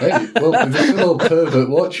 Hey, well, if there's an old pervert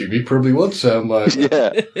watching me, probably would sound like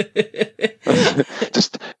that.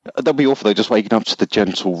 Just that'd be awful though, just waking up to the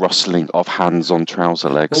gentle rustling of hands on trouser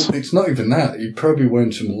legs. Well, it's not even that. He'd probably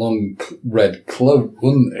wearing some long red cloak,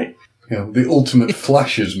 wouldn't he? You know, the ultimate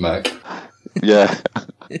flashers mag. Yeah.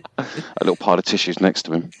 A little pile of tissues next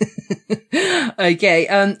to him. Okay,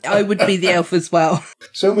 I would be the elf as well.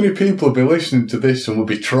 So many people will be listening to this and will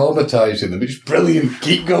be traumatising them. It's brilliant.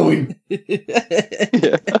 Keep going.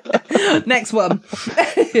 Next one.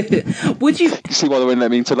 Would you see why they won't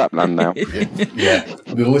let me into Lapland now? Yeah.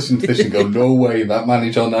 They'll listen to this and go, no way, that man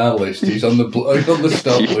is on our list. He's on the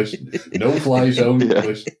stop list. No fly zone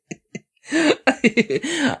list.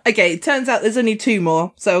 Okay, it turns out there's only 2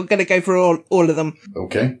 more, so I'm going to go for all of them.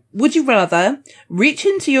 Okay. Would you rather reach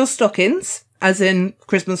into your stockings, as in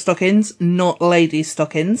Christmas stockings, not ladies'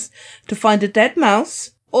 stockings, to find a dead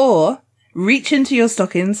mouse, or reach into your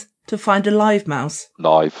stockings to find a live mouse?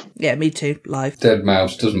 Live. Yeah, me too. Live. Dead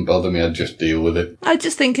mouse doesn't bother me. I'd just deal with it. I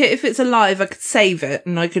just think if it's alive, I could save it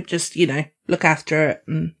and I could just, look after it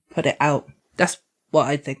and put it out. That's what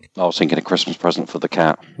I think. I was thinking a Christmas present for the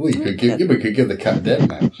cat. Well, we could give the cat a dead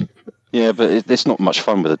mouse. Yeah, but it's not much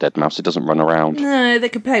fun with a dead mouse. It doesn't run around. No, they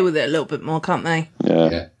could play with it a little bit more, can't they?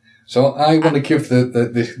 Yeah. So I want to give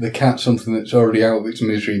the cat something that's already out of its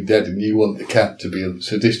misery and dead, and you want the cat to be a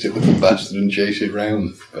sadistic little bastard and chase it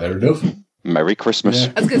round. Fair enough. Merry Christmas.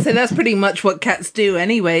 I was going to say, that's pretty much what cats do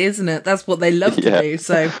anyway, isn't it? That's what they love to do,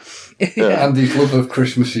 so... Andy's love of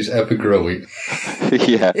Christmas is ever growing.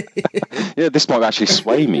 Yeah, this might actually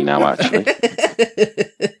sway me now, actually.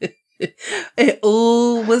 It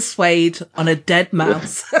all was swayed on a dead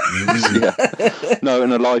mouse. No,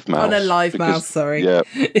 on a live mouse. On a live mouse, sorry. Yeah.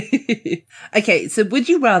 Okay, so would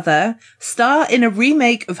you rather star in a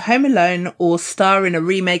remake of Home Alone or star in a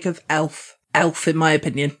remake of Elf? Elf, in my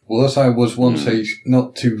opinion. Well, as I was once a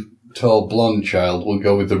not too tall blonde child, we'll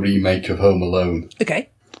go with the remake of Home Alone. Okay.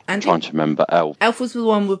 I'm trying to remember Elf. Elf was the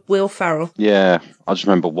one with Will Ferrell. Yeah, I just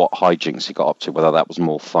remember what hijinks he got up to, whether that was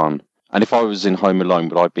more fun. And if I was in Home Alone,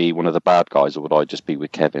 would I be one of the bad guys, or would I just be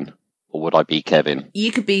with Kevin? Or would I be Kevin?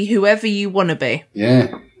 You could be whoever you want to be.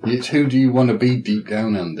 Yeah, it's who do you want to be deep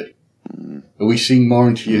down, Andy? Are we seeing more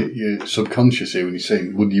into your subconscious here when you're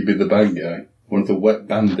saying, would you be the bad guy? One of the wet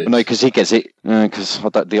bandits? No, because he gets it, because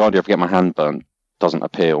the idea of getting my hand burnt doesn't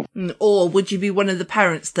appeal. Or would you be one of the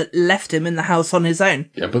parents that left him in the house on his own?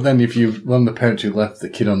 Yeah, but then if you're one of the parents who left the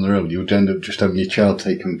kid on their own, you would end up just having your child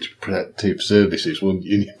taken to protective services, wouldn't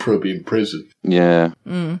you? You'd probably be in prison. Yeah.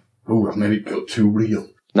 Oh, I made it got too real.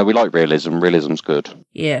 No, we like realism. Realism's good.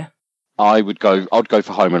 Yeah. I'd go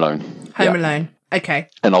for Home Alone. Home Alone. Okay.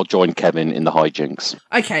 And I'll join Kevin in the hijinks.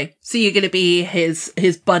 Okay, so you're going to be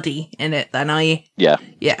his buddy in it then, are you? Yeah.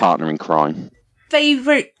 Yeah. Partner in crime.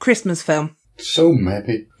 Favourite Christmas film? So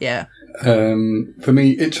many. Yeah. For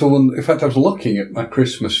me, it's all. In fact, I was looking at my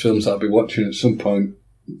Christmas films that I'll be watching at some point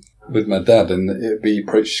with my dad, and it'd be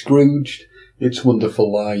Scrooged, It's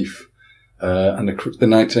Wonderful Life, and the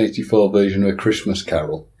 1984 version of A Christmas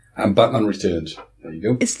Carol, and Batman Returns. There you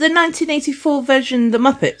go. Is the 1984 version the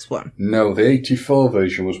Muppets one? No, the 84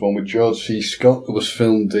 version was one with George C. Scott that was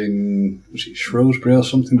filmed in, was it Shrewsbury or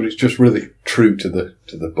something? But it's just really true to the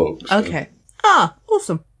book. So. Okay. Ah,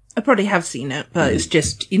 awesome. I probably have seen it, but it's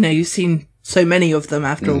just, you've seen so many of them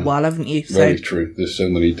after a while, haven't you? So. Very true. There's so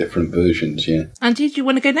many different versions, yeah. Andy, do you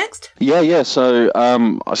want to go next? Yeah. So,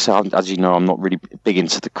 as you know, I'm not really big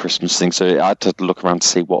into the Christmas thing, so I had to look around to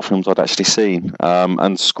see what films I'd actually seen.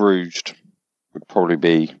 And Scrooged would probably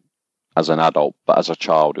be as an adult, but as a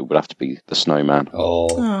child, it would have to be The Snowman. Oh.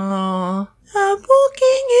 Aww. I'm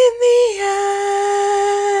walking in the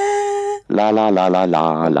air. La la la la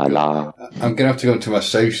la la la. I'm going to have to go into my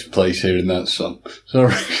safe place here in that song.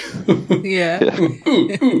 Sorry. Yeah.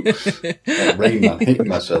 Rain Man, hitting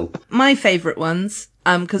myself. My favourite ones,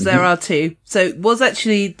 because there are 2. So it was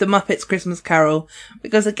actually The Muppets Christmas Carol,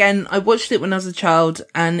 because again, I watched it when I was a child,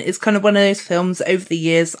 and it's kind of one of those films over the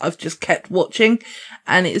years I've just kept watching,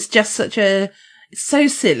 and it's just it's so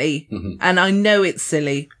silly, and I know it's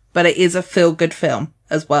silly, but it is a feel-good film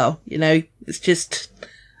as well,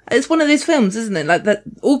 it's one of those films, isn't it? Like that,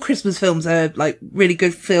 all Christmas films are like really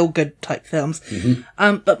good feel-good type films.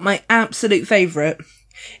 But my absolute favourite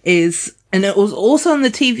is, and it was also on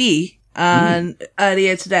the TV, and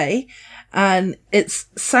earlier today, and it's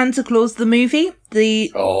Santa Claus the movie,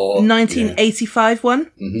 the 1985 one.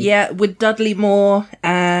 Mm-hmm. Yeah, with Dudley Moore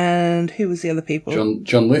and who was the other people?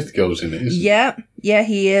 John Lithgow's in it, isn't he? Yeah,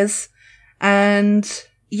 he is. And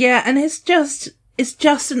it's just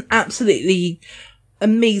an absolutely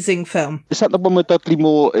amazing film. Is that the one where Dudley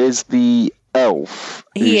Moore is the elf?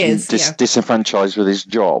 He is disenfranchised with his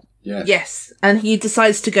job. Yeah. Yes, and he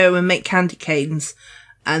decides to go and make candy canes,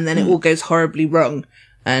 and then it all goes horribly wrong.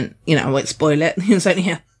 And, I won't spoil it. It's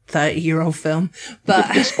only a 30-year-old film.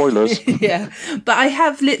 But spoilers. Yeah. But I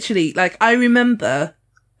have literally, I remember,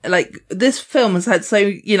 this film has had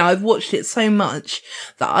I've watched it so much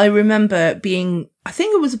that I remember being, I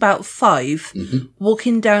think it was about 5,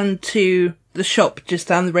 walking down to the shop just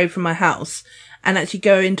down the road from my house and actually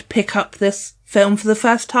going to pick up this film for the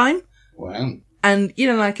first time. Wow. And,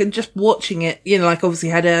 and just watching it, obviously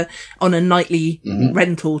had on a nightly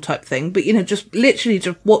rental type thing, but, just literally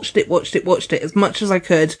just watched it as much as I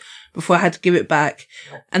could before I had to give it back.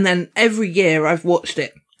 And then every year I've watched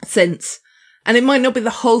it since. And it might not be the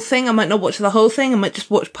whole thing. I might not watch the whole thing. I might just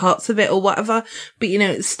watch parts of it or whatever. But,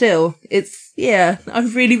 I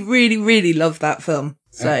really, really, really love that film.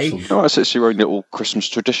 So, it's your own little Christmas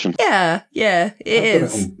tradition. Yeah, it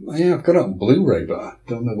is. I've got it on Blu-ray, but I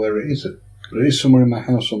don't know where it is. But it is somewhere in my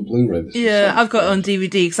house on Blu-ray. I've got it on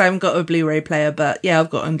DVD because I haven't got a Blu-ray player, but I've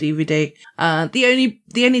got it on DVD.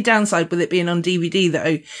 The only downside with it being on DVD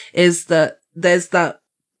though is that there's that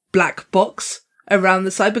black box around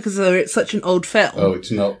the side because it's such an old film. Oh,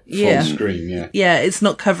 it's not full screen, yeah. Yeah, it's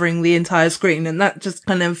not covering the entire screen, and that just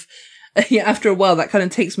kind of, after a while, that kind of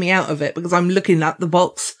takes me out of it because I'm looking at the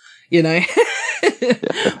box,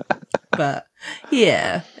 But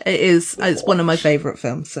it is. It's one of my favourite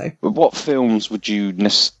films. So, what films would you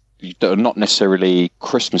that are not necessarily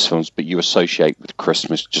Christmas films, but you associate with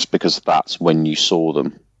Christmas just because that's when you saw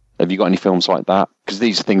them? Have you got any films like that? Because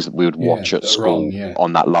these are things that we would watch at school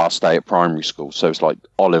on that last day at primary school. So it's like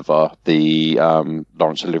Oliver, the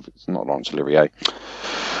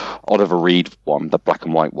Oliver Reed one, the black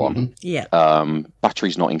and white one. Mm-hmm. Yeah.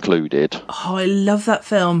 Batteries Not Included. Oh, I love that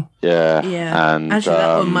film. Yeah. Yeah. And actually,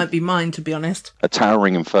 that one might be mine, to be honest. A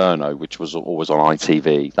Towering Inferno, which was always on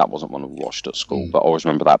ITV. That wasn't one we watched at school, but I always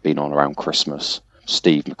remember that being on around Christmas.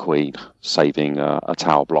 Steve McQueen saving a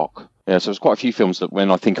tower block. Yeah, so there's quite a few films that when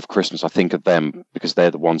I think of Christmas, I think of them because they're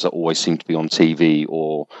the ones that always seem to be on TV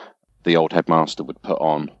or the old headmaster would put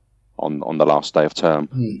on the last day of term.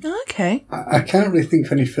 Okay. I can't really think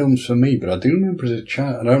of any films for me, but I do remember as a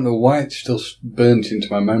child, I don't know why it's still burnt into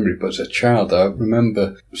my memory, but as a child I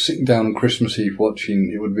remember sitting down on Christmas Eve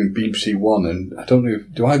watching, it would have been BBC One, and I don't know,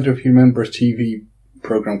 do either of you remember a TV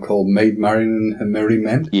programme called Maid Marian and Her Merry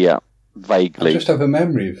Men? Yeah, vaguely. I just have a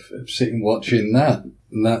memory of sitting watching that,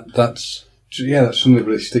 and that's something that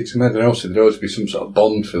really sticks in my head. And also there'd always be some sort of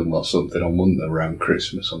Bond film or something on one around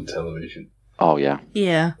Christmas on television. Oh, yeah.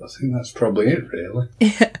 Yeah. I think that's probably it, really.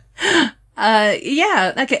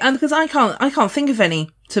 Okay, because I can't think of any,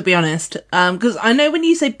 to be honest. Because I know when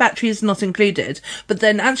you say Batteries Not Included, but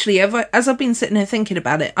then actually, as I've been sitting here thinking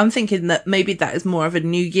about it, I'm thinking that maybe that is more of a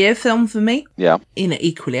New Year film for me. Yeah.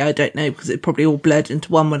 Equally, I don't know, because it probably all blurred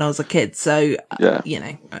into one when I was a kid, so,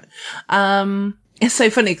 It's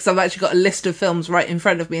so funny because I've actually got a list of films right in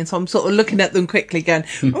front of me, and so I'm sort of looking at them quickly going,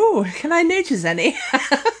 oh, can I notice any?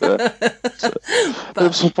 There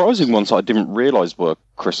were surprising ones that I didn't realise were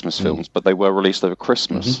Christmas films, but they were released over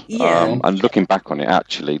Christmas. Yeah. And looking back on it,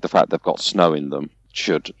 actually, the fact they've got snow in them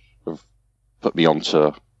should have put me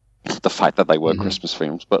onto the fact that they were Christmas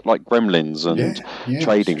films. But like Gremlins and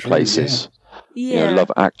Trading Places,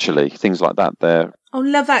 Love Actually, things like that, they're... Oh,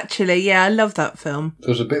 Love Actually, yeah, I love that film.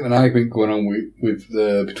 There was a bit of an argument going on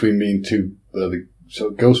between me and two the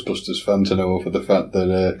sort of Ghostbusters fans I know over the fact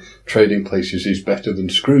that Trading Places is better than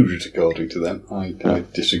Scrooge, according to them. I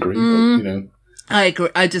disagree, but I agree.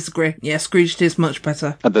 I disagree. Yeah, Scrooge is much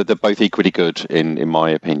better. And they're both equally good, in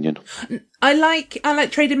my opinion. I like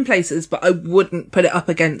Trading Places, but I wouldn't put it up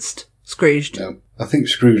against Scrooge. No, I think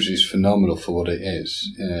Scrooge is phenomenal for what it is.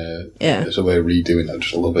 As a way of redoing it, I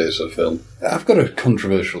just love it as a film. I've got a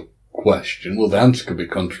controversial question. Well, the answer could be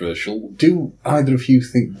controversial. Do either of you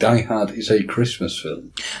think Die Hard is a Christmas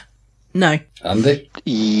film? No. Andy?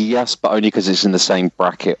 Yes, but only because it's in the same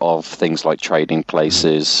bracket of things like Trading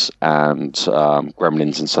Places and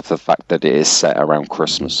Gremlins and stuff. The fact that it is set around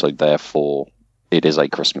Christmas, so therefore it is a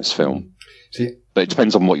Christmas film. See, but it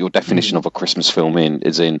depends on what your definition of a Christmas film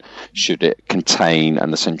should it contain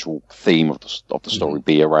and the central theme of the story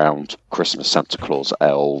be around Christmas, Santa Claus,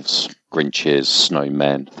 elves, Grinches,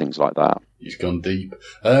 snowmen, things like that. He's gone deep.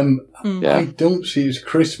 I don't see it as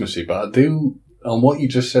Christmassy, but I do. On what you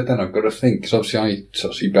just said, then I've got to think, because obviously I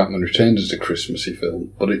sort of see Batman Returns as a Christmassy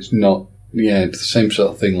film, but it's not. Yeah, it's the same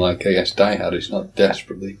sort of thing like AS Die Hard. It's not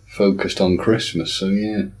desperately focused on Christmas, so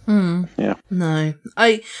yeah. Yeah. No,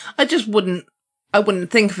 I just wouldn't. I wouldn't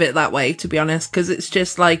think of it that way, to be honest, because it's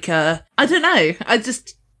just like I don't know.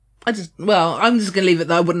 Well, I'm just gonna leave it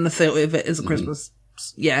that I wouldn't have thought of it as a Christmas.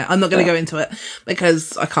 Yeah, I'm not gonna go into it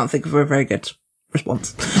because I can't think of a very good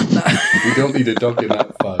response. We don't need a dog in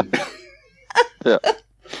that fight. Yeah.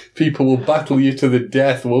 People will battle you to the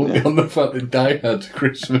death, won't they, on the fact that Die Hard's a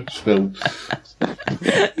Christmas film.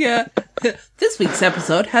 Yeah. This week's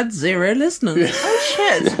episode had 0 listeners. Oh,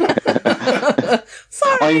 shit.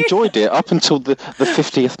 Sorry. I enjoyed it up until the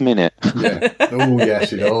 50th minute. Yeah. Oh,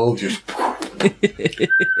 yes, it all just...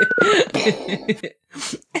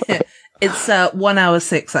 It's 1 hour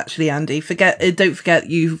 6, actually, Andy. Don't forget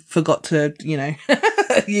you forgot to, you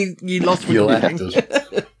lost You recording. left us.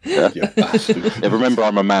 You bastard. Yeah, remember,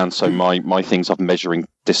 I'm a man, so my things of measuring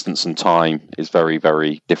distance and time is very,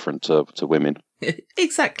 very different to women.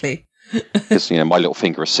 Exactly. Because, my little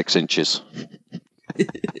finger is 6 inches.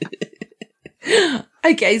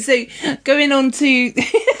 Okay, so going on to,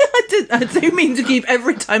 I don't mean to keep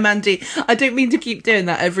every time, Andy. I don't mean to keep doing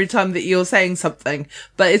that every time that you're saying something,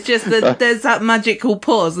 but it's just that there's that magical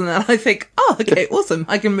pause, and then I think, oh, okay, awesome,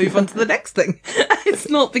 I can move on to the next thing. It's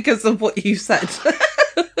not because of what you said.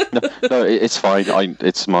 No, it's fine.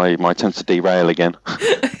 It's my attempt to derail again.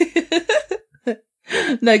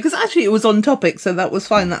 No, because actually it was on topic, so that was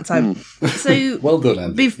fine that time. So Well done,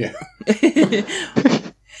 Andy. Yeah.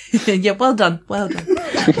 Yeah, well done.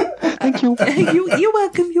 Thank you. You're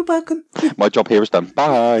welcome. My job here is done.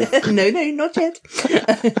 Bye. No, not yet.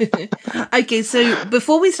 Okay, so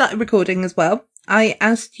before we started recording as well, I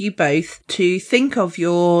asked you both to think of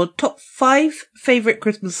your top 5 favourite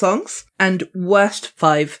Christmas songs and worst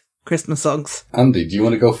 5 Christmas songs. Andy, do you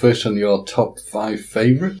want to go first on your top 5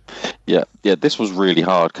 favourite? Yeah. This was really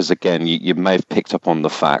hard because, again, you may have picked up on the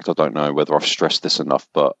fact, I don't know whether I've stressed this enough,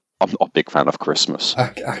 but I'm not a big fan of Christmas.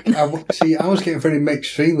 See, I was getting very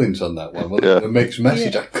mixed feelings on that one. Well, Yeah. a mixed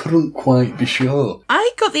message. I couldn't quite be sure.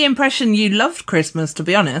 I got the impression you loved Christmas, to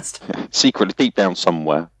be honest. Secretly, deep down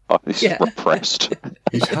somewhere, this is repressed.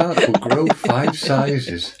 His heart will grow 5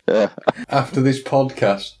 sizes after this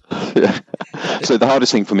podcast. So the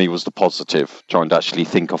hardest thing for me was the positive, trying to actually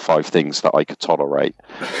think of 5 things that I could tolerate.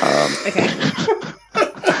 Okay.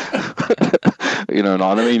 And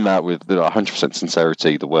I mean that with 100%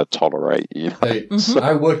 sincerity, the word tolerate. Hey,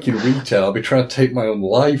 I work in retail. I'll be trying to take my own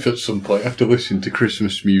life at some point after listening to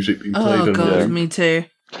Christmas music being played Oh, on God, there. me too.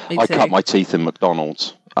 I cut my teeth in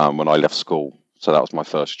McDonald's when I left school. So that was my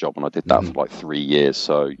first job, and I did that for like 3 years.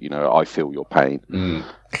 So, I feel your pain,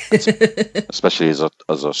 especially as a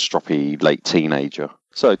stroppy late teenager.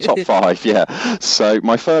 So top 5, yeah. So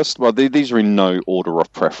my first, these are in no order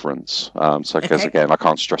of preference. Because again, I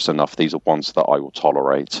can't stress enough, these are ones that I will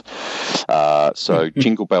tolerate. So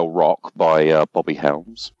Jingle Bell Rock by Bobby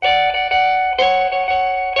Helms.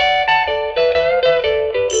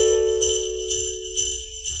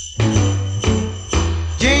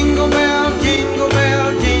 Jingle bell, jingle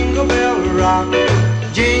bell, jingle bell rock.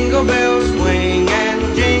 Jingle bells swing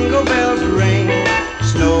and jingle bells ring.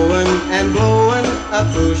 Snowing and blowing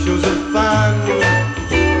up bushels of fun.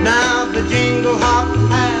 Now the jingle hop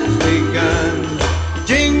has begun.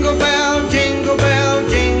 Jingle bell, jingle bell,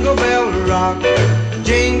 jingle bell rock.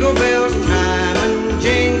 Jingle bells chime and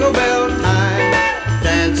jingle bell time.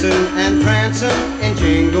 Dancing and prancing in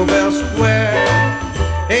Jingle Bell Square.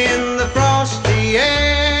 In the frosty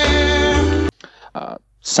air.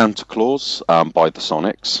 Santa Claus by the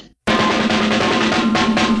Sonics.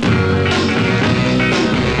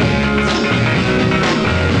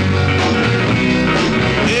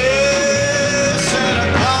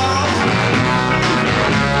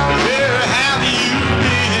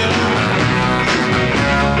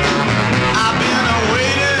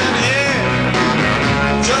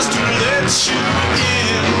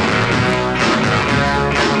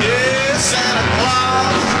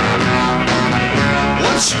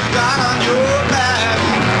 You got on your back.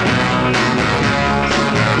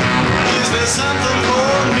 Is there something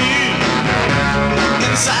for me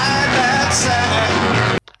inside that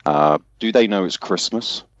sack? Do They Know It's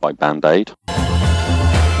Christmas by Band Aid. Do they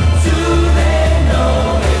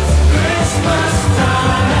know it's Christmas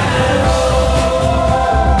time at all?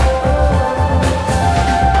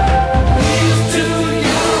 Here's to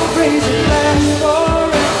you, crazy land for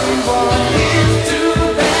everyone. Here's to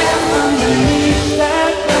them underneath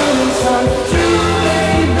that burning sun. Do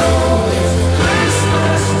they know it's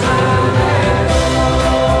Christmas time at all?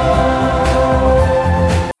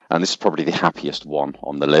 and this is probably the happiest one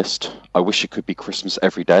on the list. I Wish It Could Be Christmas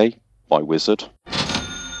Every Day by Wizard.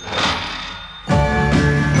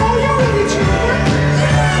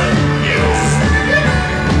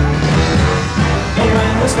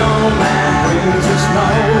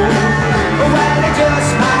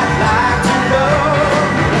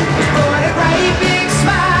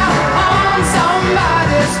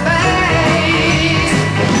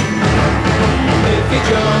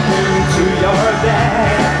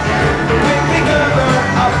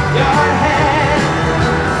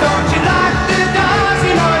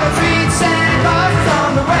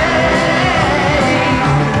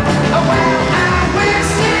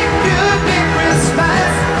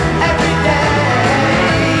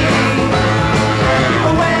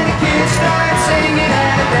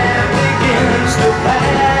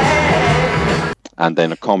 And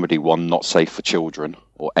then a comedy one, not safe for children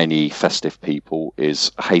or any festive people,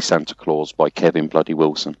 is Hey Santa Claus by Kevin Bloody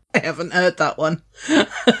Wilson. I haven't heard that one.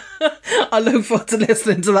 I look forward to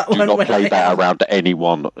listening to that one. Do not play that around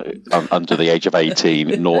anyone under the age of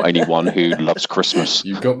 18, nor anyone who loves Christmas.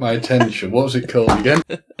 You've got my attention. What was it called again?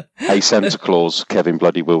 Hey Santa Claus, Kevin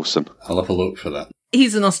Bloody Wilson. I'll have a look for that.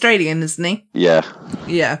 He's an Australian, isn't he? Yeah.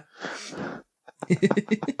 Yeah.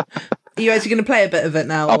 Are you actually going to play a bit of it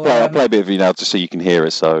now? I'll play a bit of it now just so you can hear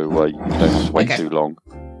it, so you don't wait too long.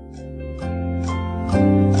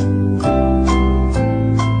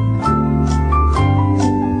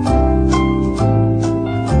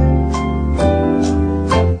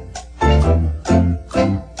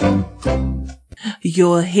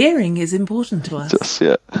 Your hearing is important to us. Just,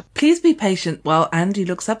 yeah. Please be patient while Andy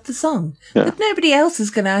looks up the song that nobody else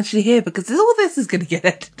is going to actually hear, because all this is going to get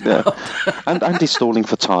edited out. And Andy's stalling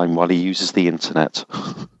for time while he uses the internet.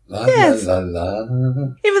 Yes.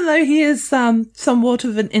 Even though he is somewhat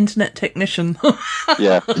of an internet technician.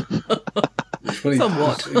 Yeah.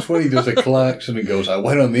 Somewhat. It's when he does a Clarkson and goes, I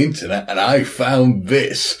went on the internet and I found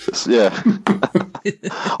this. Yeah.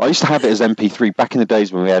 I used to have it as MP3 back in the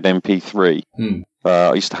days when we had MP3.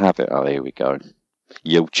 I used to have it. Oh, here we go.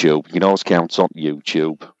 YouTube. You can always count on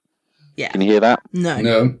YouTube. Yeah. Can you hear that? No.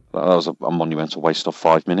 That was a monumental waste of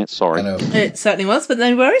 5 minutes. Sorry. I know. It certainly was, but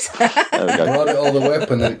no worries. There we go. Brought it all the way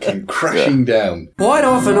up and then it came crashing down. Quite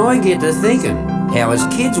often I get to thinking how as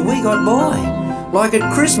kids we got by. Like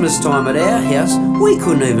at Christmas time at our house, we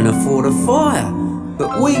couldn't even afford a fire.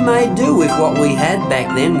 But we made do with what we had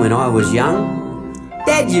back then when I was young.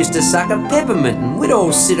 Dad used to suck a peppermint and we'd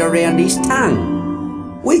all sit around his tongue.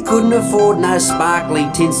 We couldn't afford no sparkly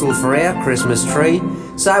tinsel for our Christmas tree,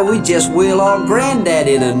 so we'd just wheel old Grandad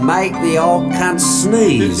in and make the old cunt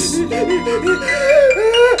sneeze.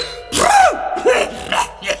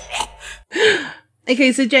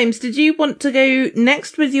 Okay, so James, did you want to go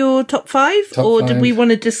next with your top 5? Top or 5. did we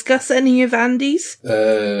want to discuss any of Andy's?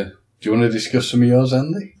 Do you want to discuss some of yours,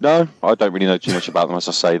 Andy? No, I don't really know too much about them. As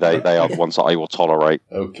I say, they are the ones that I will tolerate.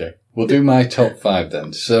 Okay. We'll do my top 5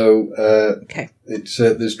 then. So, it's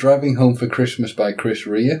there's Driving Home for Christmas by Chris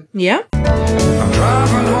Rea. Yeah. I'm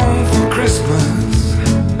driving home for Christmas.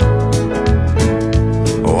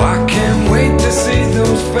 Oh, I can't wait to see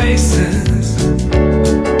those faces.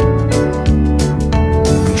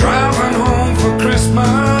 I'm driving home for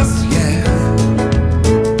Christmas, yeah.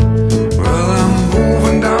 Well, I'm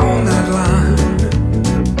moving down that line.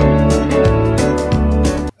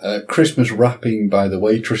 Christmas Wrapping by the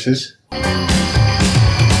Waitresses.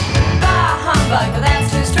 Humbug,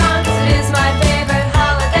 that's too strong, 'cause it is my favorite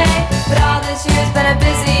holiday. But all this year's been a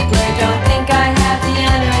busy blur. Don't think I have the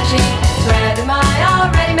energy to rather my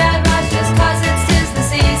already mad rush, just 'cause it's 'tis the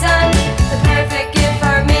season. The perfect gift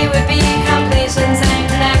for me would be completions and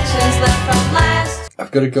connections left from last.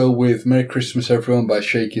 I've got to go with Merry Christmas Everyone by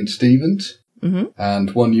Shakin' Stevens.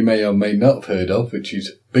 And one you may or may not have heard of, which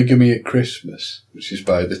is Bigamy at Christmas, which is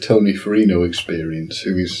by the Tony Farino Experience,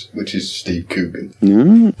 which is Steve Coogan.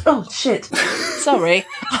 Oh, shit. Sorry.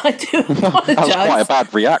 I do apologise. That was quite a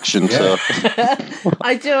bad reaction to...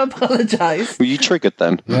 I do apologise. Were you triggered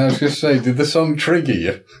then? Yeah, I was going to say, did the song trigger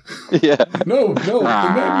you? Yeah. No, the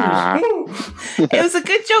menus. It was a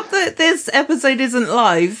good job that this episode isn't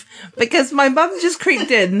live, because my mum just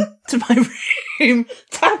creeped in to my room,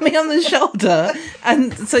 tapped me on the shoulder,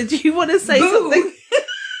 and so do you want to say something?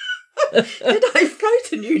 Did I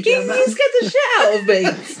frighten you, Gemma? You scared the shit out of me,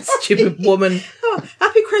 stupid woman. Oh,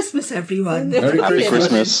 happy Christmas, everyone. Merry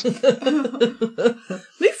Christmas.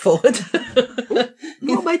 Move forward. What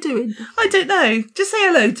am I doing? I don't know. Just say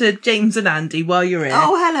hello to James and Andy while you're here.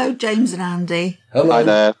 Oh, hello, James and Andy. Hello. Hi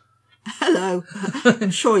there. Hello. I'm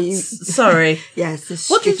sure you... Sorry. Yes.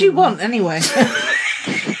 What did you want, anyway?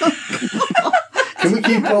 Can we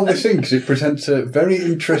keep all this in? Because it presents a very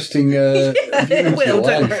interesting view into your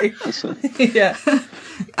life. Yeah.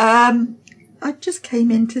 I just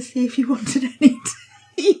came in to see if you wanted any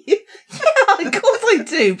tea. Yeah, of course I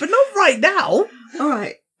do, but not right now. All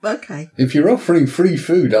right. Okay. If you're offering free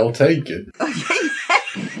food, I'll take it.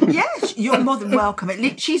 Yes, you're more than welcome.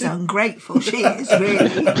 She's ungrateful. She is, really.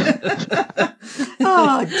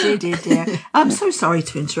 Oh, dear. I'm so sorry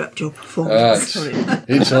to interrupt your performance.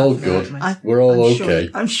 It's all good. We're all okay.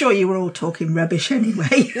 I'm sure you were all talking rubbish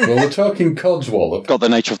anyway. Well, we're talking Codswallop. Got the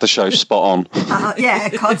nature of the show spot on. Yeah,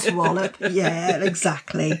 Codswallop. Yeah,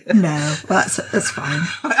 exactly. No, that's fine.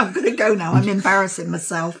 I'm going to go now. I'm embarrassing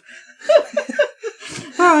myself.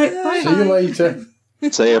 All right. Bye. See you later.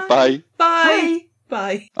 See you. Bye. Bye.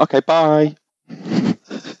 Bye. Okay, bye.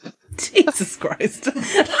 Jesus Christ.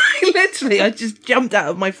 Literally, I just jumped out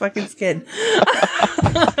of my fucking skin.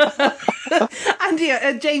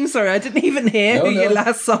 And James, sorry, I didn't even hear who your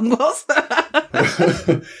last song was.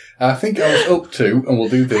 I think I was up to, and we'll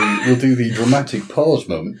do the dramatic pause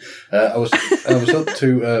moment. I was up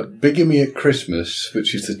to Bigamy at Christmas,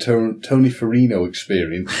 which is the Tony Farino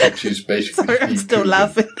experience, which is basically. Sorry, I'm still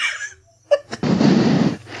laughing.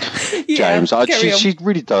 James, she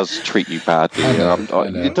really does treat you badly. I know.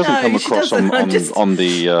 It doesn't come across on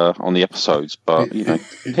the episodes, but you know,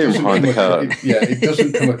 here behind the curtain. It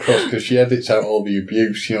doesn't come across because she edits out all the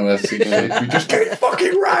abuse. You know, we just get it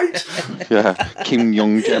fucking right. Yeah, Kim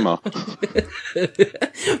Young Gemma.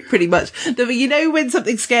 Pretty much. But you know when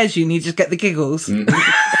something scares you and you just get the giggles?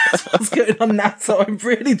 That's what's going on now, so I'm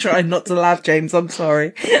really trying not to laugh, James. I'm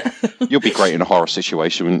sorry. You'll be great in a horror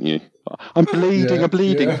situation, wouldn't you? I'm bleeding, I'm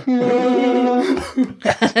bleeding.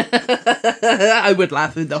 I would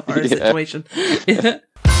laugh in the horror situation. Yeah.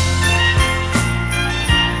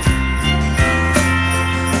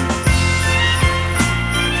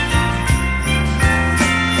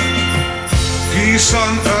 Peace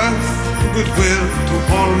on earth, goodwill to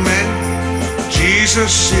all men.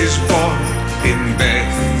 Jesus is born in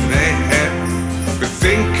Bethlehem. But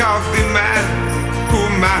think of the man who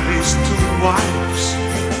marries 2 wives.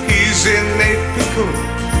 He's in a pickle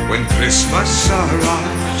when Christmas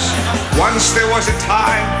arrives. Once there was a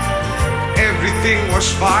time, everything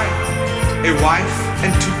was fine. A wife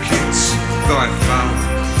and 2 kids, though I found.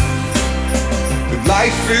 But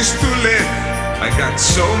life is to live, I got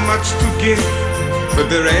so much to give. But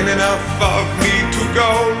there ain't enough of me to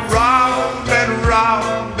go round and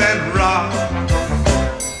round and round.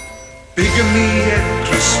 Bigamy at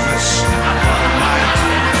Christmas, what am I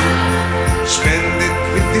to do? Spend it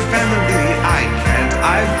with the family, I can't,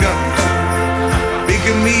 I've got to.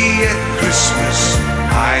 Bigamy at Christmas,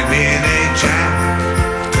 I'm in a jam.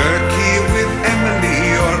 Turkey with Emily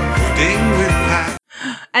or pudding with Pam.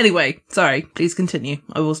 Anyway, sorry, please continue.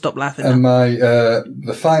 I will stop laughing And now. my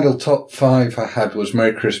the final top 5 I had was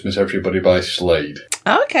Merry Christmas Everybody by Slade.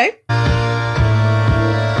 Oh, okay.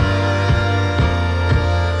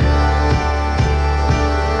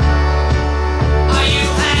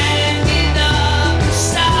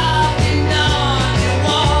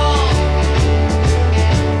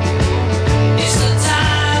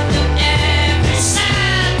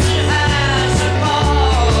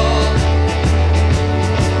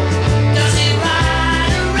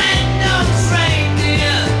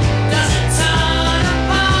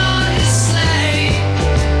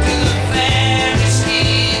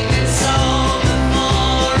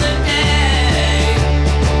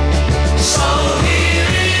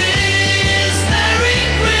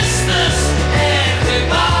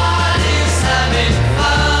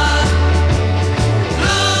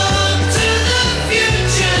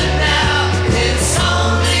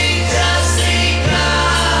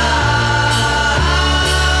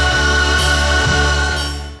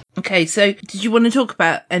 Okay, so did you want to talk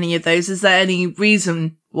about any of those? Is there any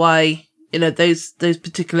reason why, you know, those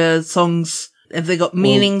particular songs, have they got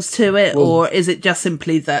meanings to it, or is it just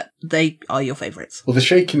simply that they are your favourites? Well, the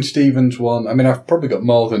Shakin' Stevens one, I mean, I've probably got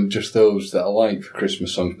more than just those that I like for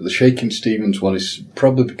Christmas songs, but the Shakin' Stevens one is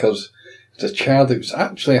probably because as a child, it was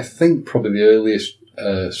actually, I think, probably the earliest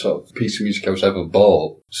sort of piece of music I was ever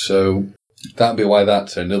bought. So that'd be why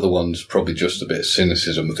that's another one's probably just a bit of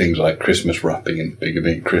cynicism with things like Christmas wrapping and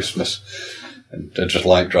Bigamy at Christmas. And I just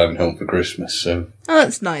like driving home for Christmas, so. Oh,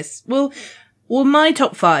 that's nice. Well, my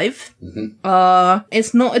top 5 are,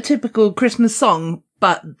 it's not a typical Christmas song,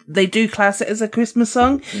 but they do class it as a Christmas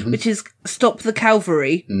song, which is Stop the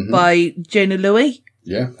Cavalry by Jonah Louie.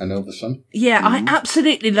 Yeah, I know the song. Yeah, I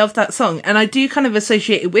absolutely love that song. And I do kind of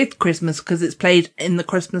associate it with Christmas because it's played in the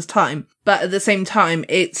Christmas time. But at the same time,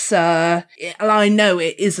 it's, I know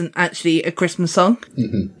it isn't actually a Christmas song,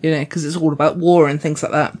 you know, because it's all about war and things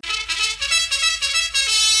like that.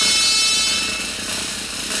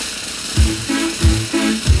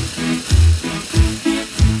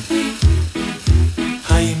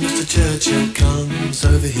 Hey, Mr. Churchill comes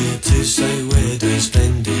over here to say we're doing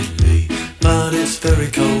splendidly. But it's very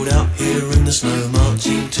cold out here in the snow,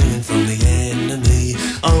 marching to and from the enemy.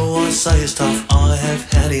 Oh, I say it's tough, I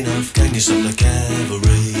have had enough. Can you stop the cavalry?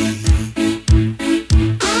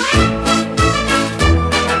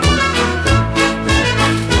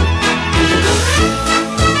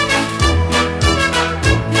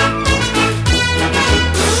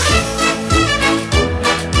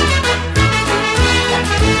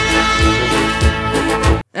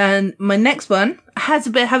 And my next one have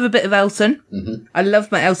a bit of Elton. I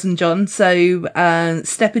love my Elton John, so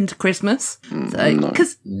Step Into Christmas.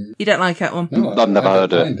 Because you don't like that one. No, I've never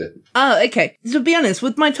heard it. Oh, okay. To be honest,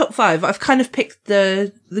 with my top 5, I've kind of picked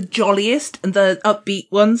the jolliest and the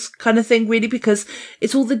upbeat ones kind of thing, really, because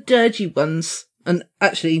it's all the dirgy ones. And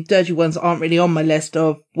actually, dirgy ones aren't really on my list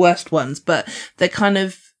of worst ones, but they're kind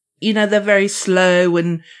of, you know, they're very slow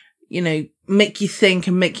and, you know, make you think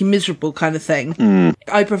and make you miserable kind of thing.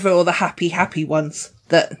 I prefer all the happy ones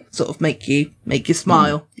that sort of make you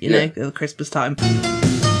smile, you know, at the Christmas time.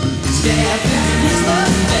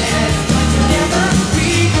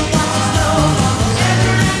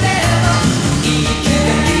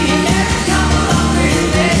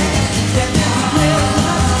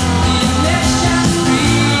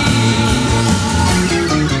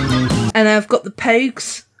 And I've got the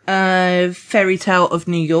Pogues, Fairy Tale of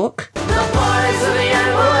New York.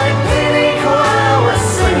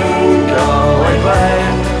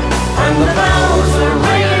 And the bells are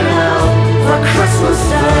ringing out for Christmas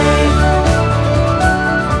Day.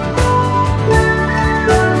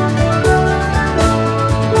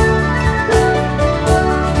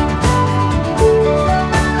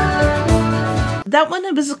 That one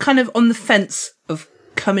I was kind of on the fence of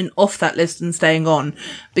coming off that list and staying on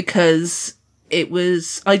because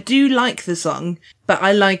I do like the song, but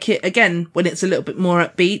I like it again when it's a little bit more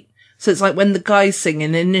upbeat. So it's like when the guy's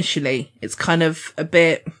singing initially, it's kind of a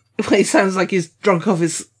bit, well, he sounds like he's drunk off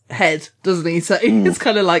his head, doesn't he? So it's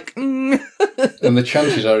kind of like, And the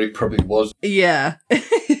chances are he probably was. Yeah.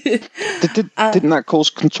 Didn't that cause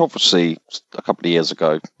controversy a couple of years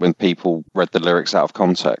ago when people read the lyrics out of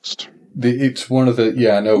context? It's one of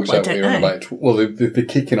the, I know exactly what you're on about. Well, they're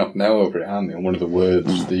kicking off now over it, aren't they? On one of the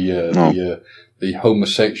words, the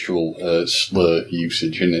homosexual slur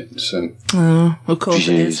usage in it. So. Oh, of course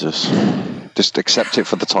Jesus. It is. Just accept it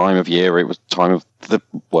for the time of year. It was time of the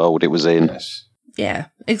world it was in. Yes. Yeah,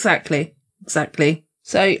 exactly.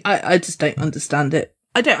 So I just don't understand it.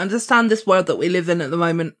 I don't understand this world that we live in at the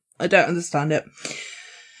moment. I don't understand it.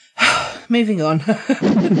 Moving on.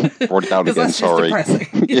 Write it down again, sorry.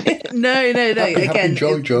 No. Again.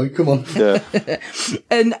 Joy, come on. Yeah.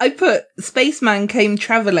 And I put Spaceman Came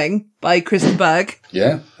Travelling by Krista Berg.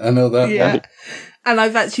 Yeah, I know that. Yeah. And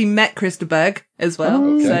I've actually met Krista Berg as well.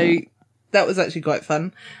 Oh, okay. So that was actually quite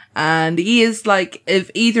fun. And he is like,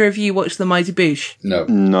 if either of you watch The Mighty Boosh? No.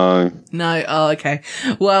 Oh, okay.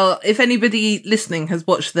 Well, if anybody listening has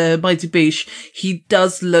watched The Mighty Boosh, he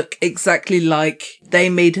does look exactly like they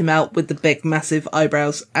made him out with the big, massive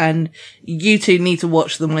eyebrows. And you two need to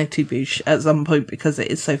watch The Mighty Boosh at some point because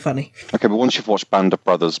it is so funny. Okay, but once you've watched Band of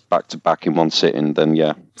Brothers back to back in one sitting, then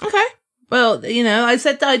yeah. Okay. Well, you know, I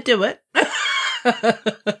said that I'd do it.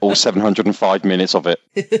 All 705 minutes of it.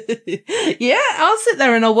 Yeah, I'll sit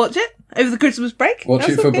there and I'll watch it over the Christmas break. Watch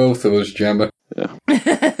it for both of us, Gemma. Yeah. And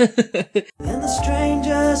the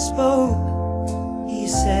stranger spoke. He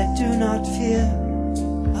said, "Do not fear.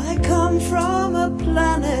 I come from a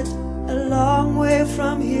planet a long way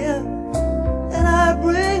from here, and I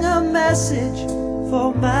bring a message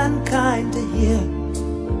for mankind to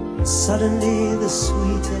hear." Suddenly the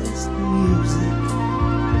sweetest music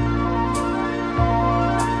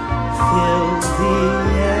filled the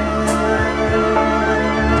air.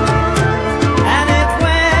 And it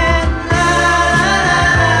went la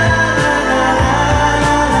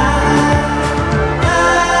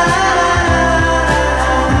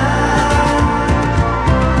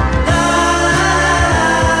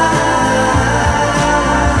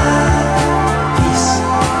peace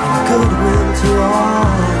and goodwill to all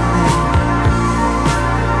men,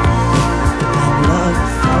 and love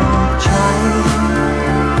for child.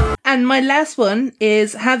 And my last one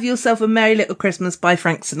is Have Yourself a Merry Little Christmas by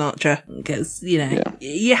Frank Sinatra. Because, you know,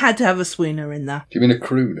 you had to have a swooner in there. Do you mean a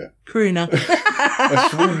crooner? Crooner. A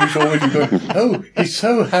swooner is always going, oh, he's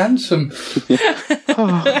so handsome.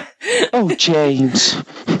 Oh, James.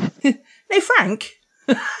 No, Frank.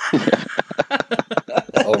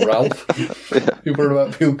 Oh, Ralph. You've heard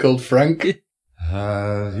about people called Frank?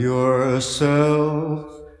 Have yourself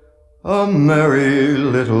a merry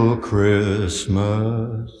little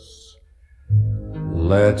Christmas.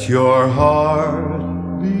 Let your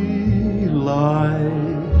heart be light.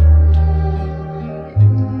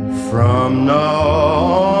 From now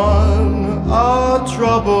on, our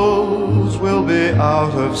troubles will be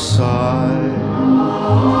out of sight.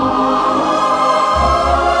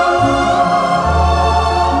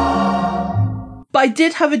 But I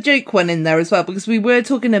did have a joke one in there as well, because we were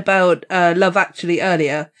talking about Love Actually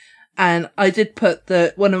earlier, and I did put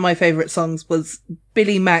that one of my favourite songs was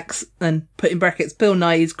Billy Max, and put in brackets, Bill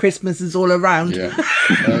Nye's Christmas is All Around. Yeah,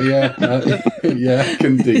 yeah, I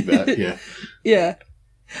can dig that, yeah. Yeah.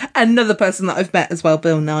 Another person that I've met as well,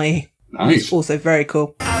 Bill Nye. Nice. Who's also very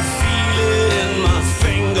cool.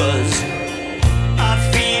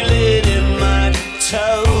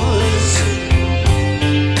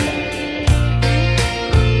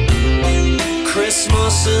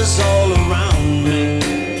 Christmas is all around me,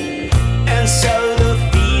 and so the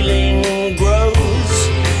feeling grows.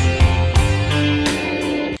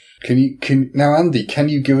 Now, Andy, can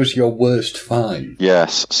you give us your worst 5?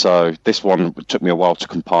 Yes, so this one took me a while to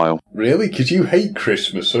compile. Really? Because you hate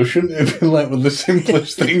Christmas, so shouldn't it have been like one of the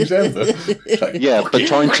simplest things ever? Yeah, but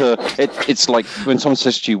trying to... It's like when someone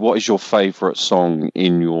says to you, what is your favourite song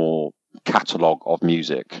in your catalogue of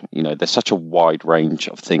music? You know, there's such a wide range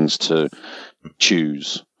of things to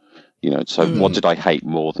choose. You know, so what did I hate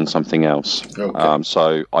more than something else? Okay.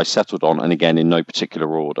 So I settled on, and again, in no particular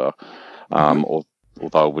order,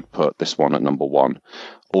 although I would put this one at number 1.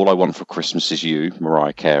 All I Want for Christmas Is You,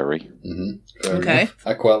 Mariah Carey. Fair enough.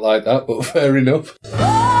 I quite like that, but fair enough.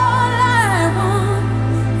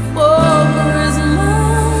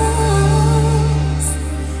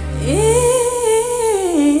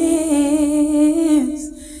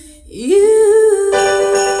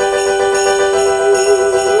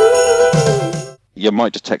 You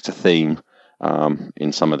might detect a theme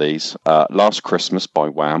in some of these. Last Christmas by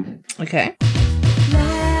Wham. Okay.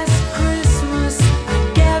 Last Christmas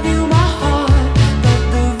I gave you my heart,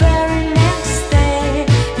 but the very next day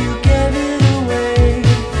you gave it away.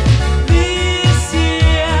 This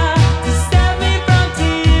year, to save me from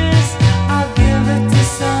tears, I'll give it to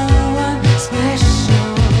someone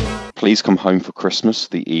special. Please Come Home for Christmas,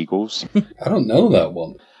 The Eagles. I don't know that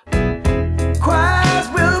one. Choirs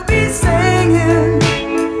will be singing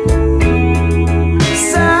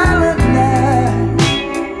Silent Night,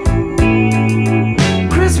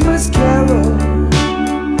 Christmas carol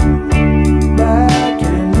back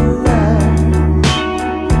in the line.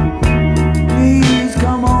 Please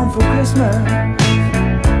come home for Christmas.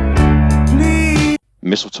 Please.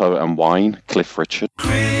 Mistletoe and Wine, Cliff Richard.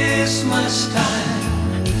 Christmas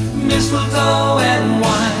time, mistletoe and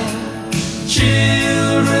wine,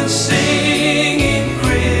 children singing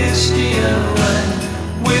Christian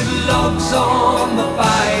rhyme, with logs on the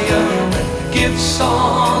fire, gifts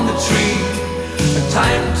on the tree, a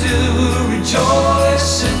time to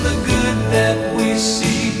rejoice in the good that we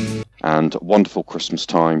see. And Wonderful Christmas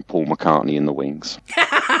Time, Paul McCartney and the Wings.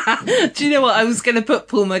 Do you know what? I was going to put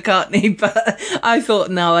Paul McCartney, but I thought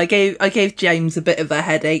no. I gave James a bit of a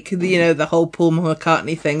headache. You know, the whole Paul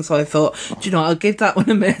McCartney thing. So I thought, do you know what? I'll give that one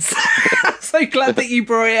a miss. So glad that you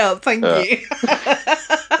brought it up. Thank you.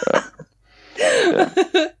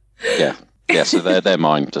 Yeah. So they're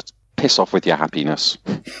mine. Just piss off with your happiness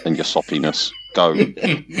and your soppiness. Go.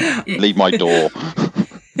 Leave my door.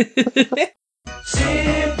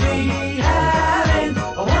 Simply having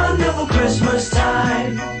a wonderful Christmas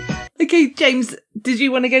time. Okay, James, did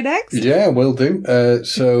you want to go next? Yeah, will do.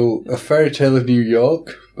 So, A Fairy Tale of New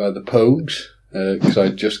York by the Pogues, because I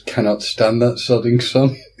just cannot stand that sodding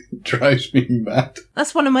song. It drives me mad.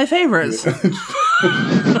 That's one of my favourites. It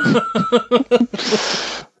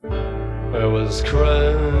was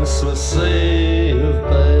Christmas Eve,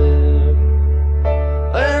 babe,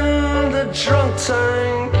 in the drunk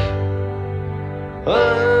tank,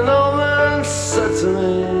 an old man said to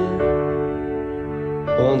me,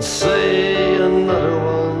 won't see another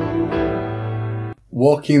one.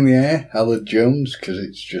 Walking in the Air, Howard Jones, because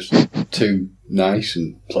it's just too nice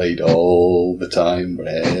and played all the time,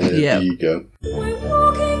 wherever you go. We're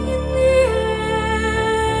walking in the air,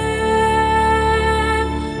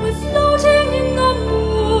 'We're floating in the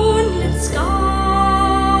moonlit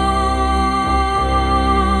sky.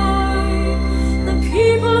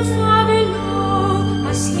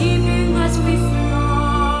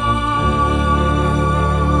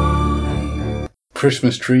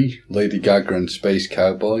 Christmas Tree, Lady Gaga and Space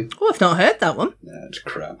Cowboy. Oh, I've not heard that one. Nah, it's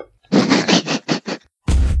crap. Light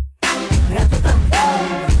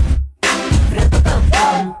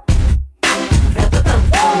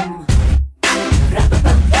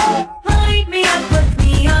me up, put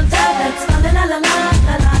me on top, let's fall la la la la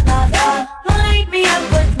la la la. Light me up,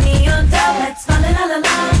 put me on top, let's fall la la la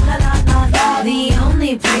la la la la. The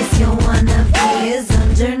only place you'll wanna be is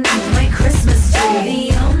underneath my Christmas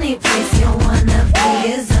tree. The only place you'll wanna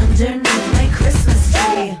be is underneath my Christmas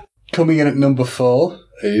tree. Coming in at number 4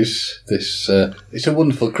 is this It's a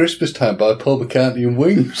Wonderful Christmas Time by Paul McCartney and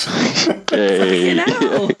Wings. Fucking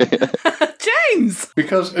hell. James!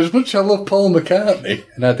 Because as much as I love Paul McCartney,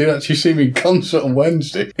 and I did actually see him in concert on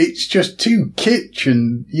Wednesday, it's just too kitsch,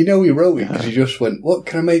 and you know he wrote it because he just went, what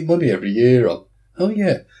can I make money every year on? Oh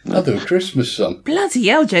yeah, I'll do a Christmas song. Bloody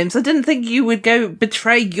hell, James. I didn't think you would go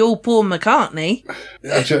betray your Paul McCartnny.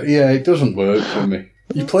 Yeah, it doesn't work for me.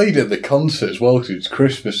 You played at the concert as well because it's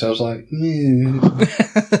Christmas. I was like,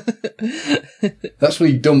 That's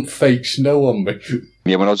when he dumped fake snow on me.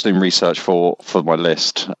 Yeah, when I was doing research for my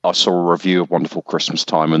list, I saw a review of Wonderful Christmas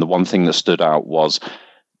Time, and the one thing that stood out was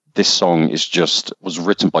this song was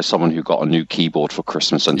written by someone who got a new keyboard for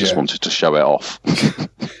Christmas and just wanted to show it off.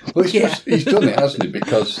 Well, he's done it, hasn't he?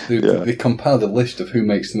 Because they compiled a list of who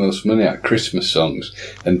makes the most money out of Christmas songs,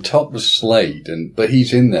 and top was Slade, but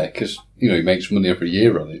he's in there because he makes money every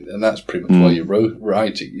year on it, and that's pretty much why you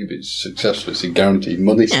write it. If it's successful, it's a guaranteed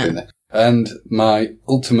money spinner. And my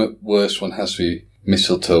ultimate worst one has to be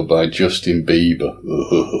Mistletoe by Justin Bieber.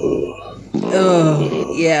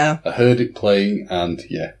 Oh, yeah. I heard it playing, and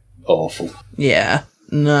awful. Yeah,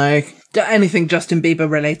 no. Anything Justin Bieber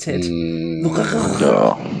related.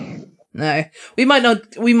 No. We might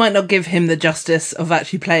not give him the justice of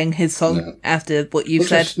actually playing his song after what you've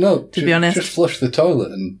said, to be honest. Just flush the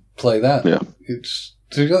toilet and play that. Yeah. It's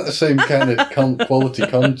got the same kind of quality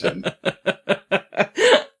content.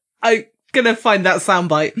 I'm gonna find that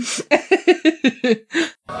soundbite.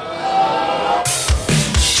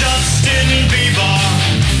 Justin Bieber,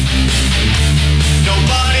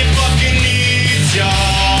 nobody fucking needs ya.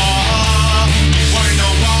 You wanna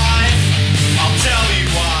know why? I'll tell you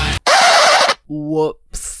why.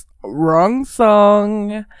 Whoops. Wrong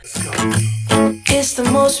song. It's the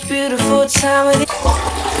most beautiful time of the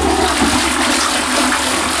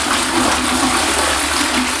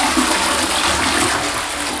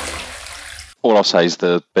All I'll say is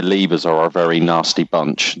the Beliebers are a very nasty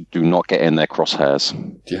bunch. Do not get in their crosshairs.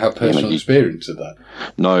 Do you have personal experience of that?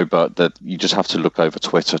 No, but you just have to look over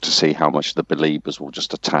Twitter to see how much the Beliebers will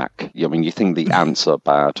just attack. I mean, you think the Ants are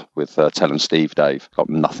bad with Tell 'em Steve Dave.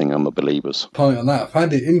 Got nothing on the Beliebers. Point on that, I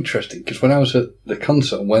find it interesting because when I was at the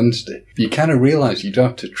concert on Wednesday, you kind of realise you do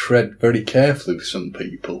have to tread very carefully with some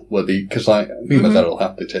people. Because my dad will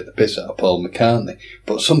have to take the piss out of Paul McCartney.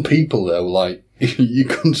 But some people, though, like, you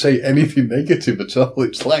couldn't say anything negative at all.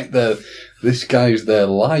 It's like this guy's their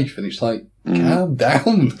life, and it's like, calm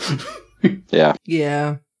down. Yeah.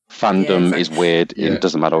 Yeah. Fandom is weird. Yeah. It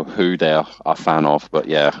doesn't matter who they're a fan of, but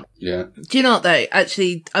yeah. Yeah. Do you know what, though?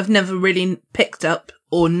 Actually, I've never really picked up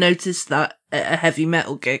or noticed that at a heavy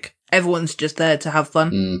metal gig. Everyone's just there to have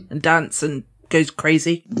fun and dance and goes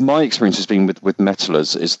crazy. My experience has been with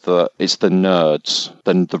metalers is that it's the nerds,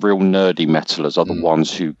 the real nerdy metalers are the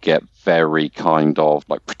ones who get very kind of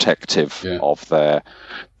like protective of their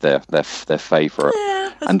favourite.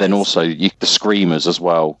 Yeah, and then also the screamers as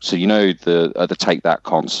well. So the Take That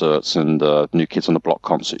concerts and the New Kids on the Block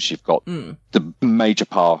concerts, you've got the major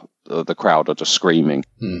part of the crowd are just screaming.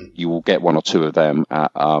 You will get one or two of them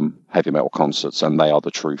at heavy metal concerts, and they are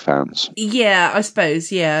the true fans. Yeah, I suppose,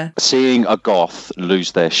 yeah. Seeing a goth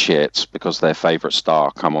lose their shit because their favourite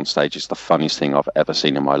star come on stage is the funniest thing I've ever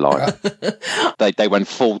seen in my life. They went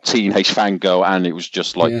full teenage fangirl, and it was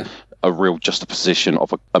just like a real juxtaposition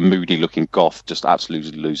of a moody-looking goth just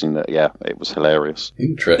absolutely losing that. Yeah, it was hilarious.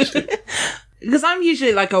 Interesting. Because I'm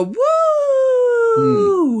usually like a woo!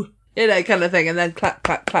 Kind of thing, and then clap,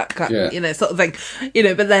 clap, clap, clap, sort of thing,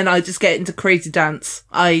 but then I just get into crazy dance.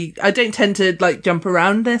 I don't tend to, like, jump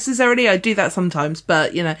around necessarily. I do that sometimes,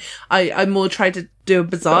 but, I more try to do a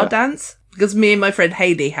bizarre dance, because me and my friend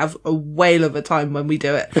Hayley have a whale of a time when we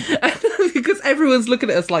do it. Because everyone's looking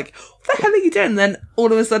at us like, what the hell are you doing? And then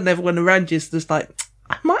all of a sudden everyone around you is just like,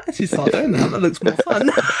 I might actually start doing that. That looks more fun.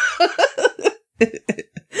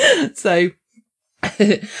 So,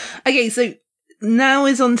 okay, so now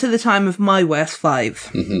is on to the time of my worst 5.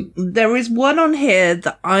 Mm-hmm. There is one on here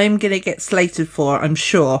that I'm going to get slated for, I'm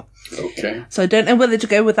sure. Okay. So I don't know whether to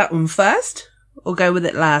go with that one first or go with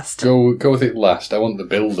it last. Go with it last. I want the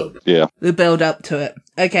build-up. Yeah. The build-up to it.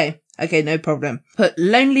 Okay. Okay, no problem. Put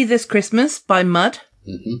Lonely This Christmas by Mud.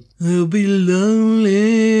 Mm-hmm. I'll be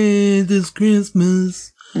lonely this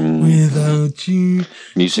Christmas without you.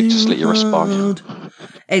 Music to slit your spine.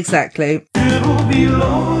 Exactly. It'll be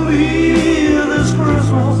lonely this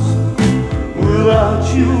Christmas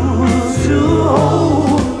without you to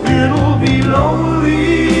hold. It'll be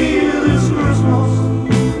lonely this Christmas,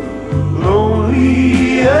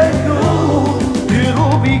 lonely and cold.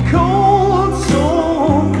 It'll be cold,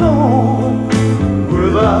 so cold,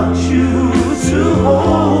 without you to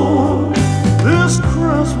hold this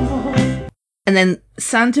Christmas. And then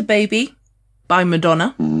Santa Baby by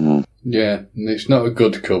Madonna. Yeah, and it's not a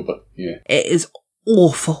good cover. Yeah. It is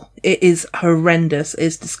awful. It is horrendous.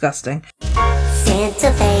 It's disgusting.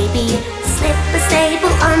 Santa baby, slip a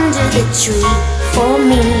stable under the tree for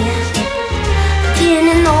me. Been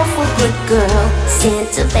an awful good girl,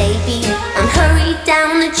 Santa baby, and hurry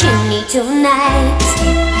down the chimney tonight.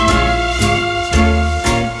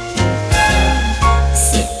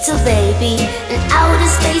 Santa baby, an outer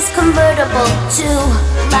space convertible to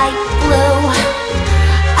light blue.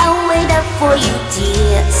 I'll wait up for you,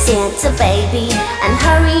 dear Santa baby, and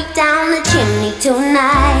hurry down the chimney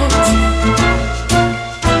tonight.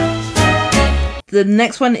 The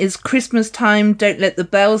next one is Christmas Time, Don't Let the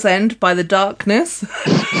Bells End by The Darkness.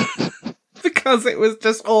 Because it was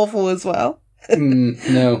just awful as well.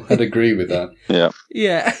 No, I'd agree with that. Yeah.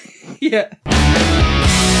 Yeah. Yeah.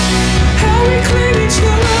 How we clean each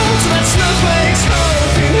other out, let snowflakes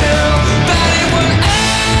hoping hell that it would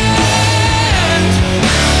end.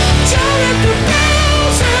 Don't let the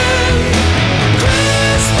bells end.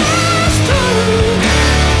 Christmas time,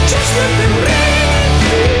 just let them ring.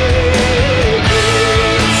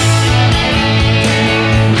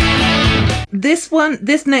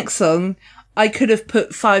 This next song, I could have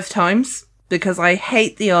put 5 times because I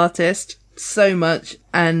hate the artist so much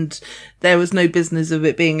and there was no business of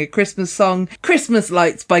it being a Christmas song. Christmas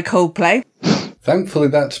Lights by Coldplay. Thankfully,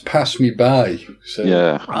 that's passed me by. So,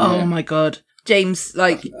 yeah. Oh my God. James,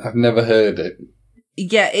 like... I've never heard it.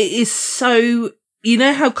 Yeah, it is so... You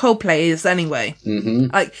know how Coldplay is anyway. Mm-hmm.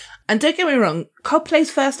 Like, and don't get me wrong,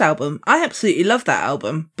 Coldplay's first album, I absolutely love that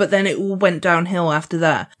album, but then it all went downhill after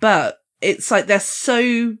that. But it's like they're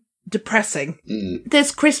so depressing.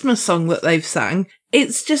 This Christmas song that they've sang,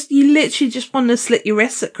 it's just, you literally just want to slit your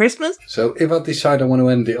wrists at Christmas. So if I decide I want to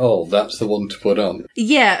end it all, that's the one to put on.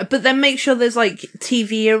 Yeah, but then make sure there's like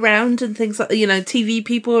TV around and things like, TV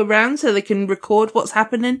people around so they can record what's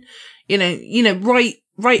happening.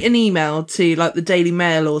 Write an email to like the Daily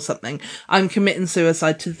Mail or something. I'm committing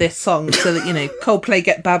suicide to this song so that, Coldplay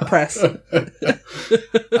get bad press.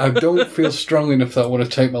 I don't feel strong enough that I want to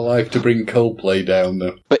take my life to bring Coldplay down,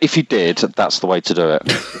 though. But if you did, that's the way to do it.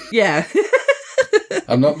 Yeah.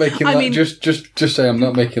 I'm not making just say I'm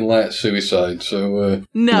not making light of suicide. So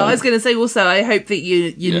no, I was going to say also I hope that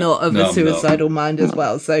you're not of a suicidal mind as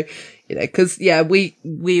well. So because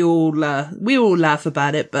we all laugh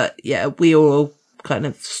about it, but we all kind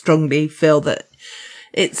of strongly feel that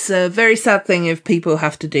it's a very sad thing if people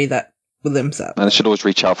have to do that with themselves. And they should always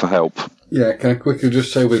reach out for help. Yeah, can I quickly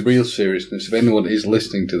just say with real seriousness, if anyone is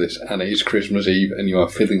listening to this and it is Christmas Eve and you are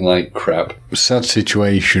feeling like crap, sad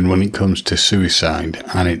situation when it comes to suicide,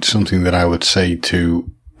 and it's something that I would say to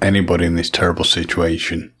anybody in this terrible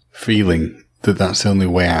situation, feeling that that's the only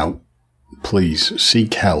way out, please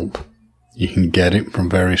seek help. You can get it from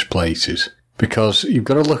various places. Because you've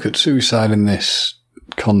got to look at suicide in this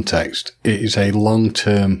context. It is a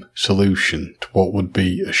long-term solution to what would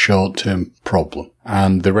be a short-term problem.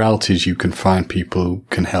 And the reality is you can find people who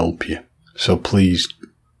can help you. So please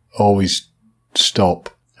always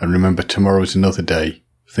stop and remember tomorrow's another day.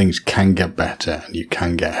 Things can get better and you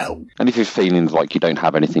can get help. And if you're feeling like you don't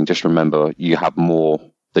have anything, just remember you have more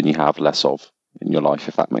than you have less of in your life,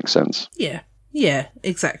 if that makes sense. Yeah,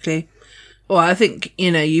 exactly. Well, I think,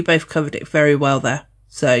 you both covered it very well there.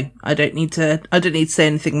 So I don't need to say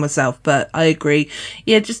anything myself, but I agree.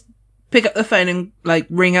 Yeah, just pick up the phone and like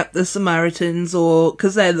ring up the Samaritans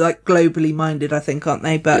cause they're like globally minded, I think, aren't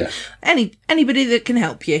they? But anybody that can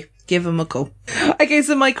help you, give them a call. Okay.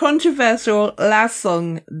 So my controversial last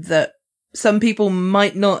song that some people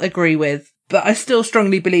might not agree with, but I still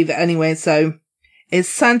strongly believe it anyway. So is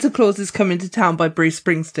Santa Claus is Coming to Town by Bruce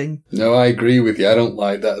Springsteen. No, I agree with you. I don't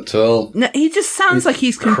like that at all. No, he just sounds like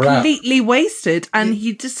he's completely wasted and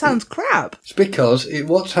he just sounds crap. It's because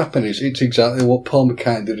what's happened is it's exactly what Paul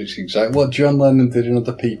McCartney did. It's exactly what John Lennon did in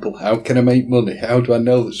Other People. How can I make money? How do I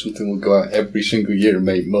know that something will go out every single year and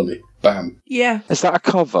make money? Bam. Yeah. Is that a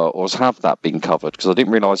cover or has that been covered? Because I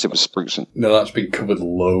didn't realise it was Springsteen. No, that's been covered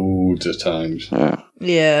loads of times. Yeah.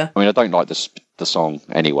 Yeah. I mean, I don't like the song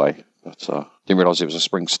anyway. But didn't realise it was a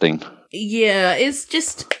Springsteen. Yeah,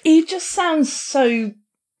 he just sounds so,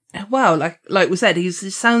 well, like we said, he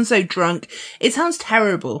sounds so drunk. It sounds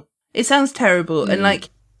terrible. And like,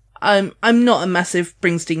 I'm not a massive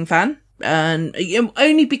Springsteen fan. And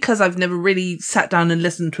only because I've never really sat down and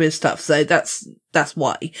listened to his stuff, so that's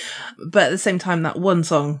why. But at the same time, that one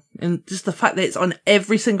song, and just the fact that it's on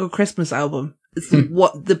every single Christmas album, it's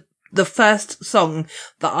the first song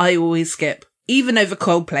that I always skip, even over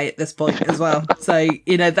Coldplay at this point as well. So,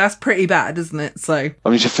 that's pretty bad, isn't it? So, I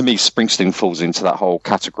mean, for me, Springsteen falls into that whole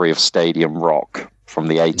category of stadium rock from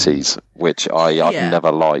the 80s, which I've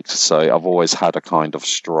never liked. So I've always had a kind of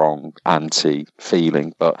strong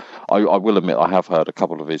anti-feeling. But I will admit I have heard a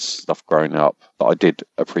couple of his stuff growing up that I did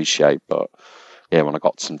appreciate. But yeah, when I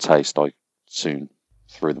got some taste, I soon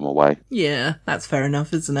threw them away. Yeah, that's fair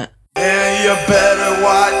enough, isn't it? And you better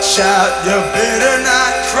watch out, you better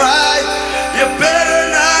not cry, you better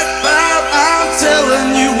not pout, I'm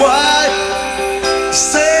telling you why.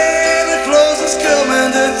 Santa Claus is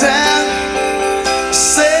coming to town,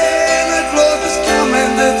 Santa Claus is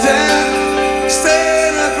coming to town,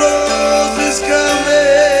 Santa Claus is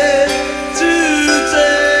coming to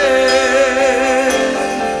town.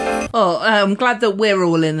 Oh, I'm glad that we're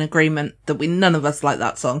all in agreement that none of us like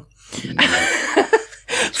that song.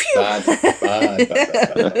 Bad.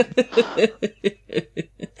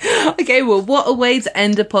 Okay, well, what a way to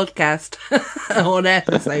end a podcast or an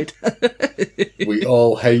episode. We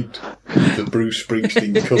all hate the Bruce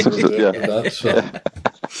Springsteen cover of that song.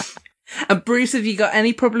 And Bruce, if you got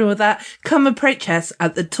any problem with that, come approach us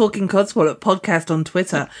at the Talking Codswallop podcast on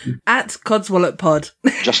Twitter, at Codswallop Pod.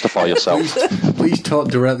 Justify yourself. Please talk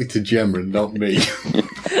directly to Gemma and not me.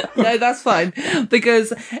 No, that's fine.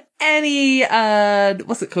 Because any,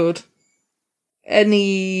 what's it called?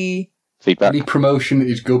 Any feedback. Any promotion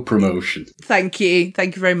is good promotion. Thank you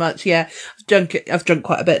very much. Yeah, I've drunk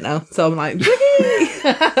quite a bit now, so I'm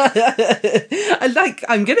like,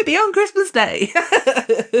 I'm gonna be on Christmas Day.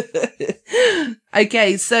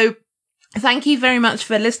 Okay, so thank you very much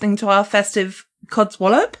for listening to our festive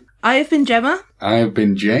Codswallop. I have been Gemma. I have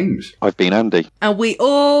been James. I've been Andy. And we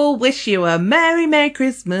all wish you a Merry, Merry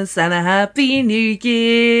Christmas and a Happy New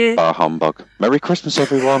Year. Humbug. Merry Christmas,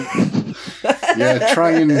 everyone. Yeah,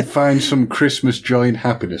 try and find some Christmas joy and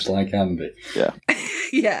happiness like Andy. Yeah.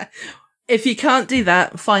 Yeah. If you can't do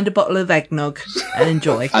that, find a bottle of eggnog and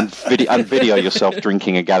enjoy. and video yourself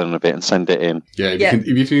drinking a gallon of it and send it in. Yeah,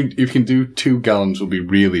 if you can do 2 gallons, we'll be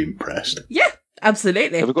really impressed. Yeah.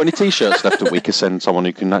 Absolutely. Have we got any t-shirts left that we could send someone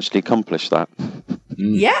who can actually accomplish that?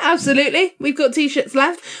 Yeah, absolutely. We've got t-shirts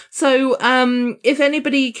left. So, if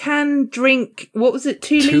anybody can drink, what was it,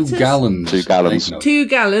 2 litres? 2 gallons. 2 gallons. 2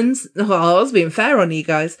 gallons. Oh, I was being fair on you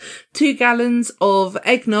guys. 2 gallons of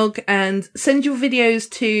eggnog, and send your videos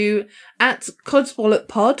to at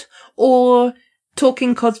Codswallop or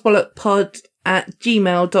talkingcodswalloppod at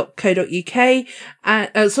gmail.co.uk.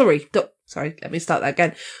 Sorry, let me start that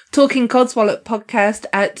again. Talking Codswallop podcast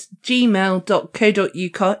at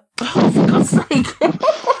gmail.co.uk. Oh, for God's sake.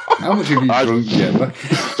 How much have you drunk, Gemma?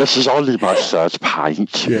 This is only my third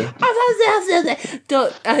pint. Yeah. At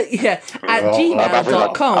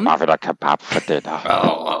gmail.com. I'm having a kebab for dinner.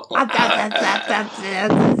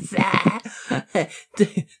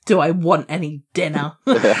 Do I want any dinner?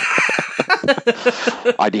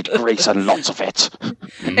 I need grease and lots of it.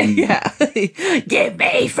 Yeah. Give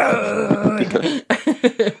me food.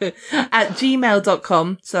 At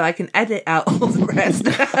gmail.com so I can edit out all the rest.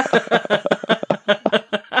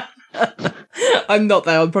 I'm not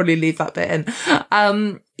there. I'll probably leave that bit in.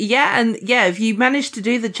 If you manage to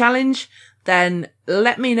do the challenge, then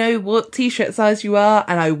let me know what t-shirt size you are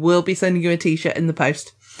and I will be sending you a t-shirt in the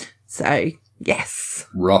post. So, yes.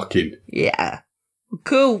 Rocking. Yeah.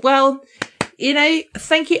 Cool. Well,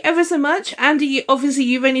 thank you ever so much. Andy, obviously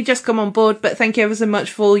you've only just come on board, but thank you ever so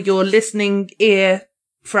much for your listening ear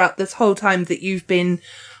throughout this whole time that you've been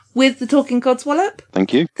with the Talking Codswallop.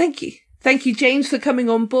 Thank you. Thank you. Thank you, James, for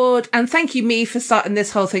coming on board. And thank you, me, for starting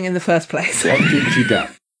this whole thing in the first place. What did you do?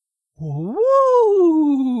 Woo!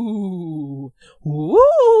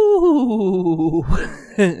 Woo!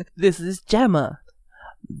 This is Gemma,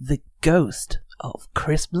 the ghost of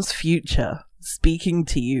Christmas future, speaking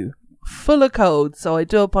to you. Full of cold, so I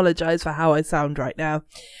do apologise for how I sound right now.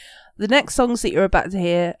 The next songs that you're about to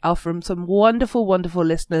hear are from some wonderful, wonderful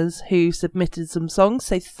listeners who submitted some songs,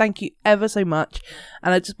 so thank you ever so much.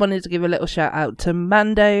 And I just wanted to give a little shout out to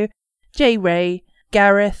Mando, J. Ray,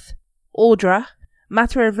 Gareth, Audra,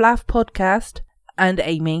 Matter of Laugh Podcast, and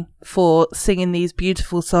Amy for singing these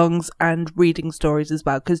beautiful songs and reading stories as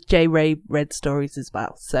well, because J. Ray read stories as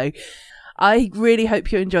well. So I really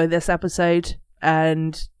hope you enjoy this episode.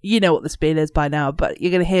 And you know what the spiel is by now, but you're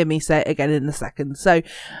going to hear me say it again in a second. So,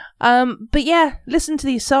 but yeah, listen to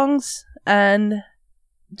these songs and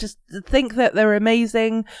just think that they're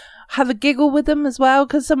amazing. Have a giggle with them as well,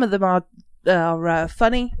 because some of them are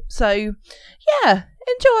funny. So, yeah,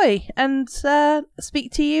 enjoy and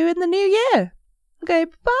speak to you in the new year. Okay,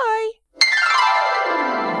 bye.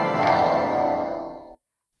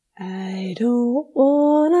 I don't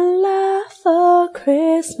wanna laugh for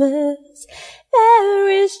Christmas. There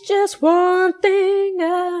is just one thing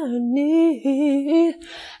I need.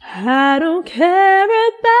 I don't care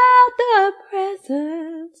about the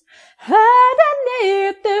presents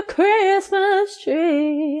underneath the Christmas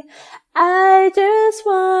tree. I just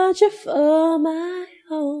want you for my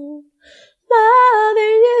own, more than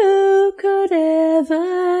you could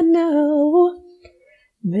ever know.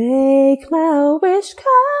 Make my wish come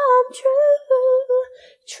true.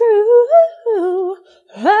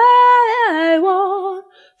 I want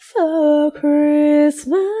for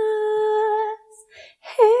Christmas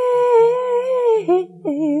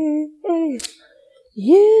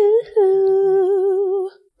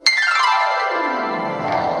you.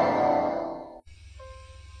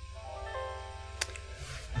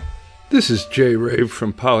 This is Jay Rave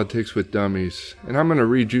from Politics with Dummies, and I'm going to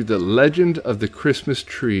read you The Legend of the Christmas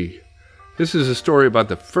Tree. This is a story about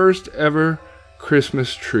the first ever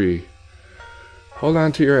Christmas tree. Hold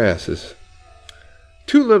on to your asses.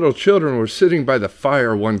 2 little children were sitting by the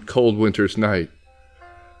fire one cold winter's night.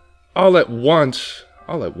 All at once,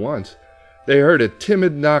 they heard a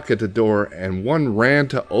timid knock at the door, and one ran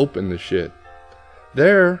to open the shit.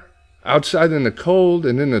 There, outside in the cold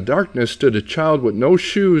and in the darkness, stood a child with no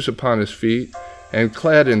shoes upon his feet and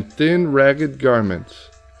clad in thin, ragged garments.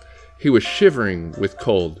 He was shivering with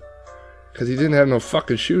cold, because he didn't have no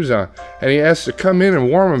fucking shoes on, and he asked to come in and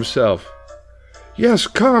warm himself. "Yes,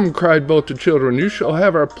 come," cried both the children. "You shall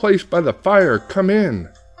have our place by the fire. Come in."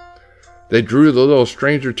 They drew the little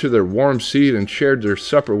stranger to their warm seat and shared their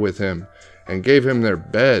supper with him, and gave him their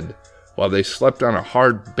bed, while they slept on a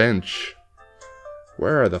hard bench.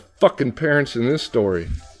 Where are the fucking parents in this story?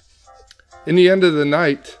 In the end of the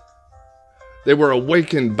night, they were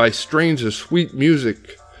awakened by strains of sweet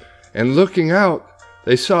music, and looking out,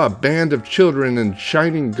 they saw a band of children in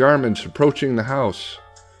shining garments approaching the house.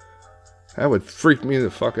 That would freak me the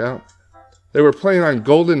fuck out. They were playing on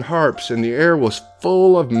golden harps, and the air was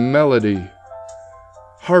full of melody.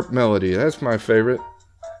 Harp melody, that's my favorite.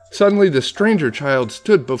 Suddenly the stranger child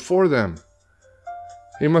stood before them.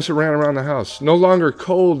 He must have ran around the house, no longer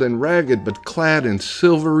cold and ragged, but clad in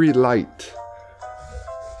silvery light.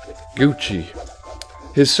 Gucci.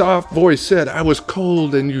 His soft voice said, "I was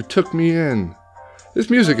cold and you took me in." This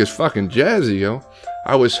music is fucking jazzy, yo.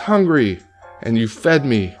 "I was hungry and you fed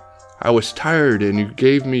me. I was tired and you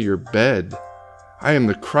gave me your bed. I am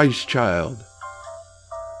the Christ child."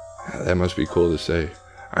 That must be cool to say.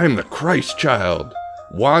 I am the Christ child,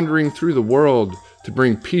 wandering through the world to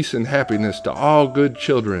bring peace and happiness to all good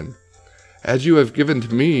children. As you have given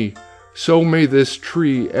to me, so may this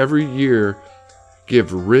tree every year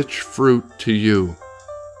give rich fruit to you.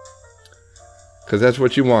 Because that's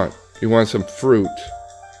what you want. You want some fruit.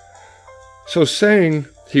 So saying,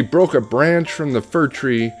 he broke a branch from the fir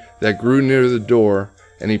tree that grew near the door,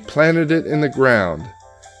 and he planted it in the ground.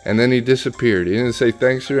 And then he disappeared. He didn't say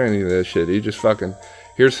thanks or any of that shit. He just fucking,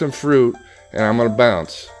 here's some fruit, and I'm gonna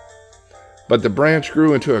bounce. But the branch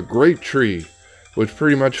grew into a great tree, which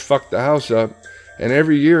pretty much fucked the house up, and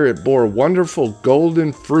every year it bore wonderful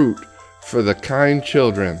golden fruit for the kind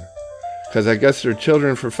children. Because I guess they're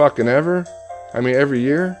children for fucking ever? I mean, every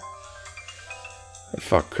year?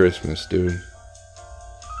 Fuck Christmas, dude.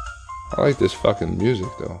 I like this fucking music,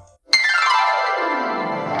 though.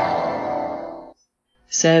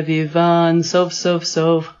 Sevivan sov sov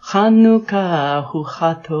sov Chanukah hu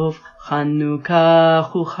chatov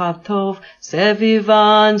Chanukah hu chatov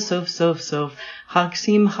Sevivan sov sov sov Chag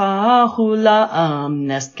simcha hu la'am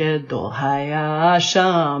Nest gedol haya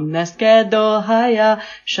sham Nest gedol haya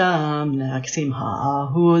sham Chag simcha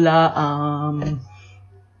hu la'am.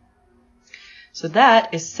 So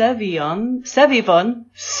that is Sevivan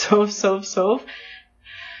sov sov sov.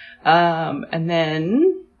 And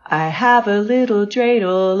then I have a little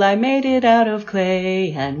dreidel, I made it out of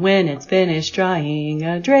clay, and when it's finished drying,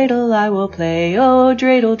 a dreidel I will play. Oh,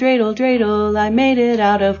 dreidel, dreidel, dreidel, I made it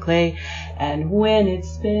out of clay, and when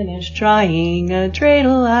it's finished drying, a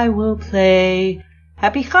dreidel I will play.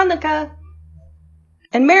 Happy Hanukkah!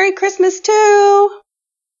 And Merry Christmas too!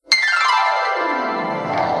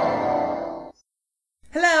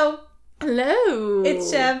 Hello! Hello!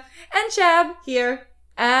 It's Shab and Shab here.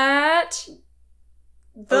 at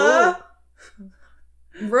the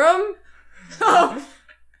room. Oh,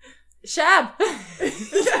 Shab.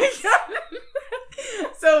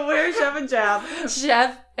 So we're Chef and Jab.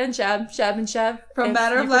 Chef and Shab. Shab and Shab. From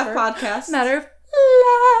Matter of Laugh podcast. Matter of Laugh.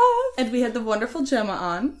 And we had the wonderful Gemma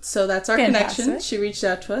on. So that's our Fantastic. connection. She reached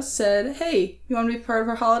out to us, said, hey, you want to be part of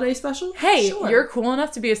our holiday special? Hey, Sure. you're cool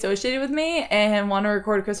enough to be associated with me and want to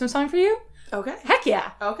record a Christmas song for you? Okay. Heck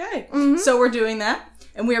yeah. Okay. So we're doing that.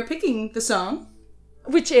 And we are picking the song.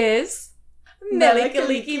 Which is Mele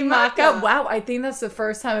Kalikimaka. Kalikimaka. Wow, I think that's the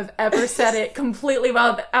first time I've ever said it completely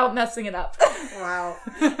without messing it up. Wow.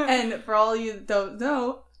 And for all you that don't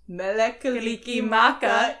know, Mele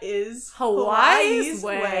Kalikimaka is Hawaii's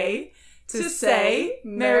way to say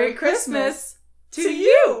Merry Christmas to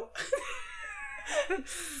you.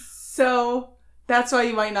 So that's why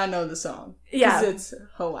you might not know the song. Yeah. Because it's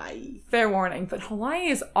Hawaii. Fair warning, but Hawaii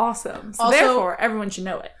is awesome. So Also- therefore, everyone should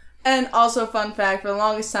know it. And also, fun fact, for the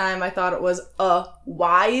longest time, I thought it was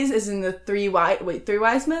wise, as in the three wise men? 3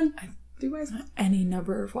 wise men? Any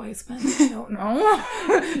number of wise men. I don't know.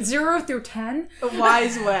 0 through 10. A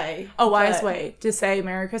wise way. A wise But- way to say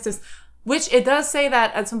Merry Christmas. Which it does say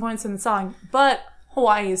that at some points in the song, but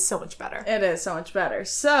Hawaii is so much better. It is so much better.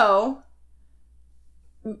 So,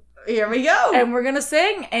 here we go. And we're gonna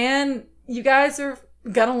sing, and you guys are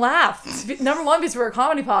gonna laugh. Number 1, because we're a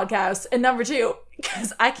comedy podcast, and number 2,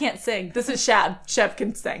 because I can't sing. This is Shab. Shab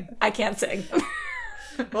can sing. I can't sing.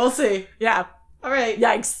 We'll see. Yeah. All right.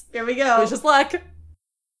 Yikes. Here we go. Wish us luck.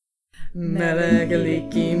 Mele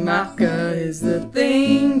Kalikimaka is the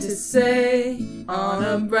thing to say on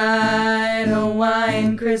a bright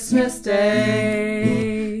Hawaiian Christmas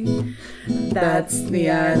day. That's the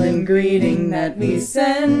island greeting that we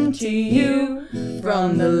send to you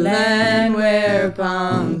from the land where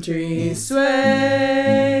palm trees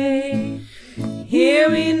sway. Here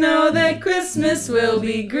we know that Christmas will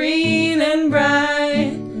be green and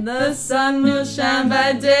bright. The sun will shine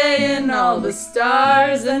by day and all the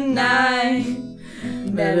stars at night.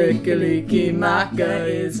 Mele Kalikimaka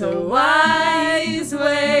is Hawaii's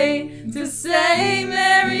way to say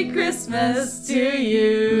Merry Christmas to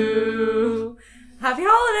you. Happy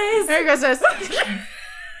holidays. Merry Christmas. Forgot.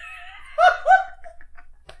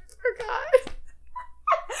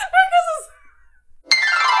 Merry Christmas.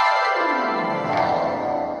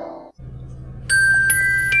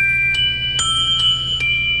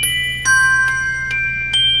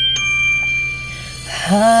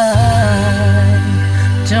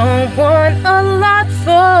 I don't want a lot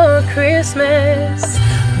for Christmas.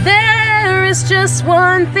 There is just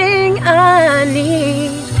one thing I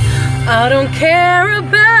need. I don't care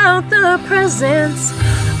about the presents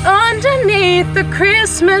underneath the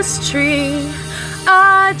Christmas tree.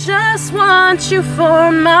 I just want you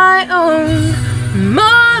for my own,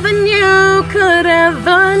 more than you could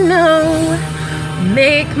ever know.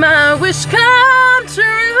 Make my wish come true.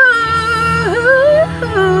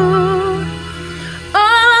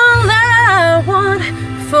 All I want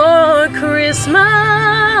for Christmas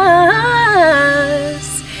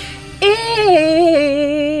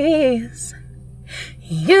is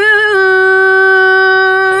you.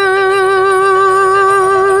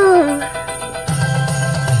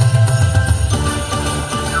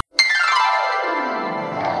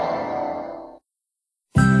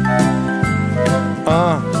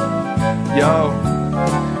 Yo,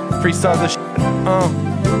 freestyle the shit.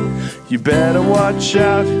 You better watch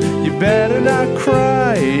out, you better not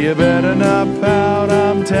cry, you better not pout,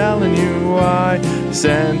 I'm telling you why.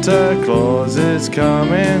 Santa Claus is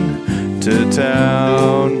coming to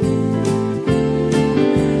town.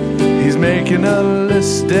 He's making a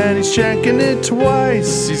list and he's checking it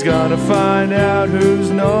twice. He's gonna find out who's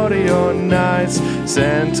naughty or nice.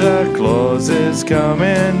 Santa Claus is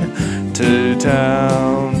coming to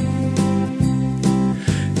town.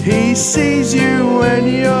 He sees you when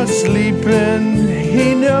you're sleeping.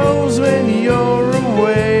 He knows when you're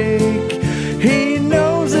awake. He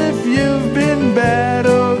knows if you've been bad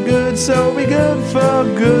or good, so be good for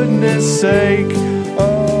goodness sake.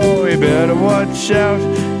 Oh, you better watch out,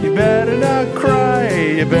 you better not cry,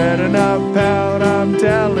 you better not pout, I'm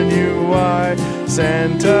telling you why.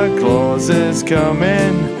 Santa Claus is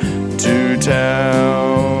coming to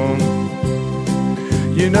town.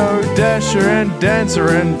 You know Dasher and Dancer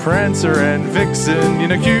and Prancer and Vixen. You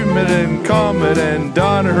know Cupid and Comet and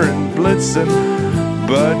Donner and Blitzen.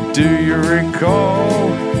 But do you recall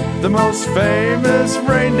the most famous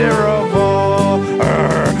reindeer of all?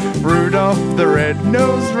 Rudolph the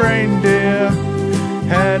red-nosed reindeer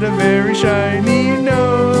had a very shiny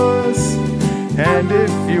nose. And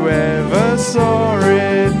if you ever saw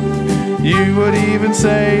it, You would even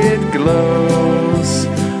say it glows.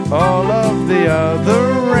 All of the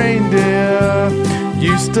other reindeer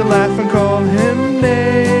used to laugh and call him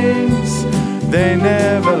names. They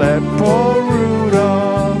never let poor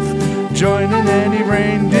Rudolph join in any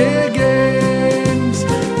reindeer games.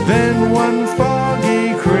 Then one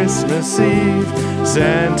foggy Christmas Eve,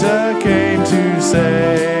 Santa came to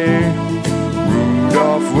say,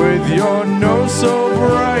 Rudolph, with your nose so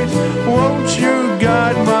bright, won't you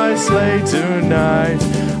guide my sleigh tonight?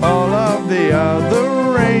 All of the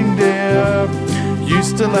other reindeer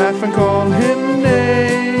used to laugh and call him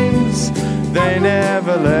names. They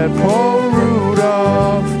never let poor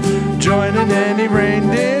Rudolph join in any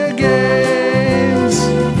reindeer games.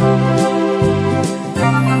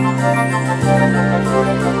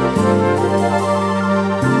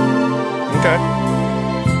 Okay.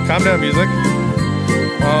 Calm down, music.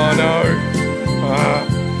 Oh no.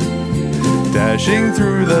 Dashing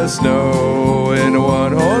through the snow in a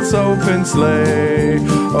one-horse open sleigh,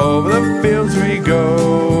 over the fields we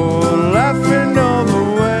go, laughing all the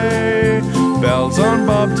way. Bells on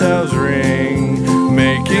bobtails ring,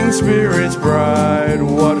 making spirits bright.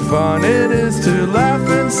 What fun it is to laugh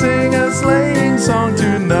and sing a sleighing song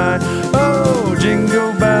tonight. Oh,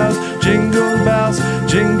 jingle bells,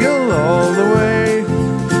 jingle all the way.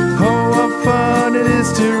 Oh, what fun it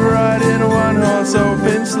is to ride in a one-horse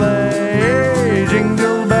open sleigh.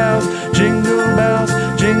 Jingle bells,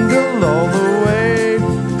 jingle all the way.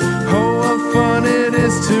 Oh, what fun it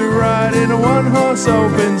is to ride in a one-horse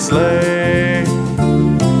open sleigh.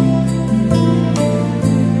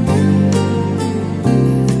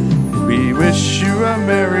 We wish you a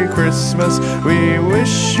Merry Christmas. We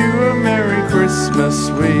wish you a Merry Christmas.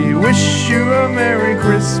 We wish you a Merry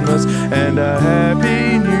Christmas and a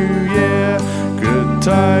Happy New Year. Good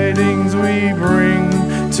tidings we bring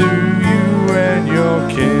to you and your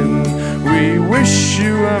kin. We wish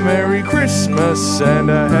you a Merry Christmas and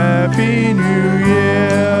a Happy New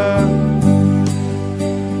Year.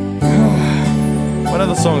 What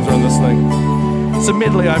other songs are on this thing? It's a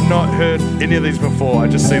medley. I've not heard any of these before. I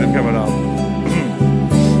just see them coming up.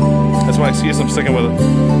 That's my excuse. I'm sticking with it.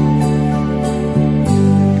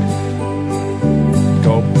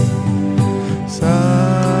 Go.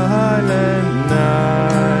 Silent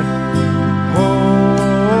night,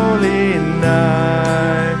 holy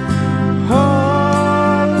night,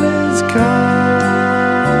 all is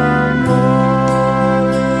calm, all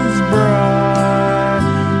is bright,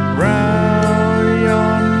 round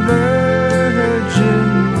yon Virgin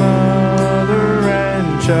Mother and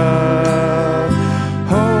Child,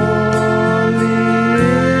 holy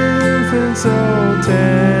infant, so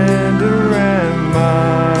tender and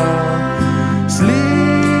mild,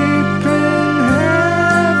 sleep in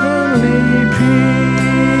heavenly peace,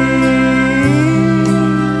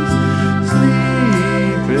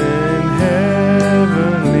 sleep in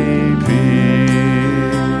heavenly peace.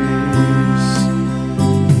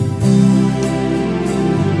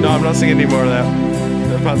 No, I'm not singing any more of that.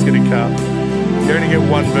 That part's getting cut. You only get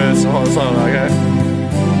one verse of the whole song, okay?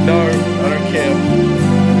 No, I don't care.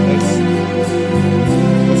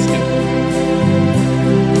 Let's skip.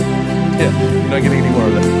 Yeah, you're not getting any more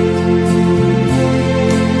of that.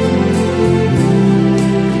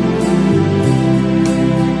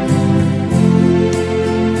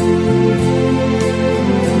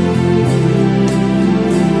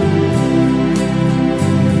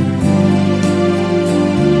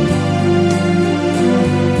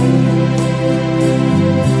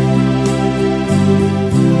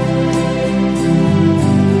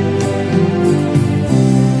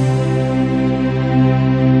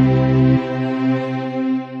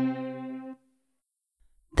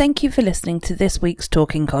 Thank you for listening to this week's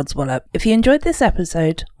Talking Codswallop. If you enjoyed this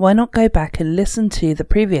episode, why not go back and listen to the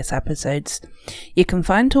previous episodes? You can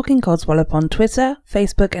find Talking Codswallop on Twitter,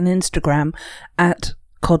 Facebook and Instagram at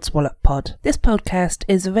CodswallopPod. This podcast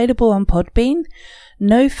is available on Podbean,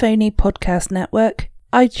 No Phony Podcast Network,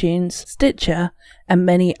 iTunes, Stitcher and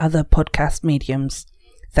many other podcast mediums.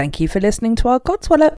 Thank you for listening to our Codswallop.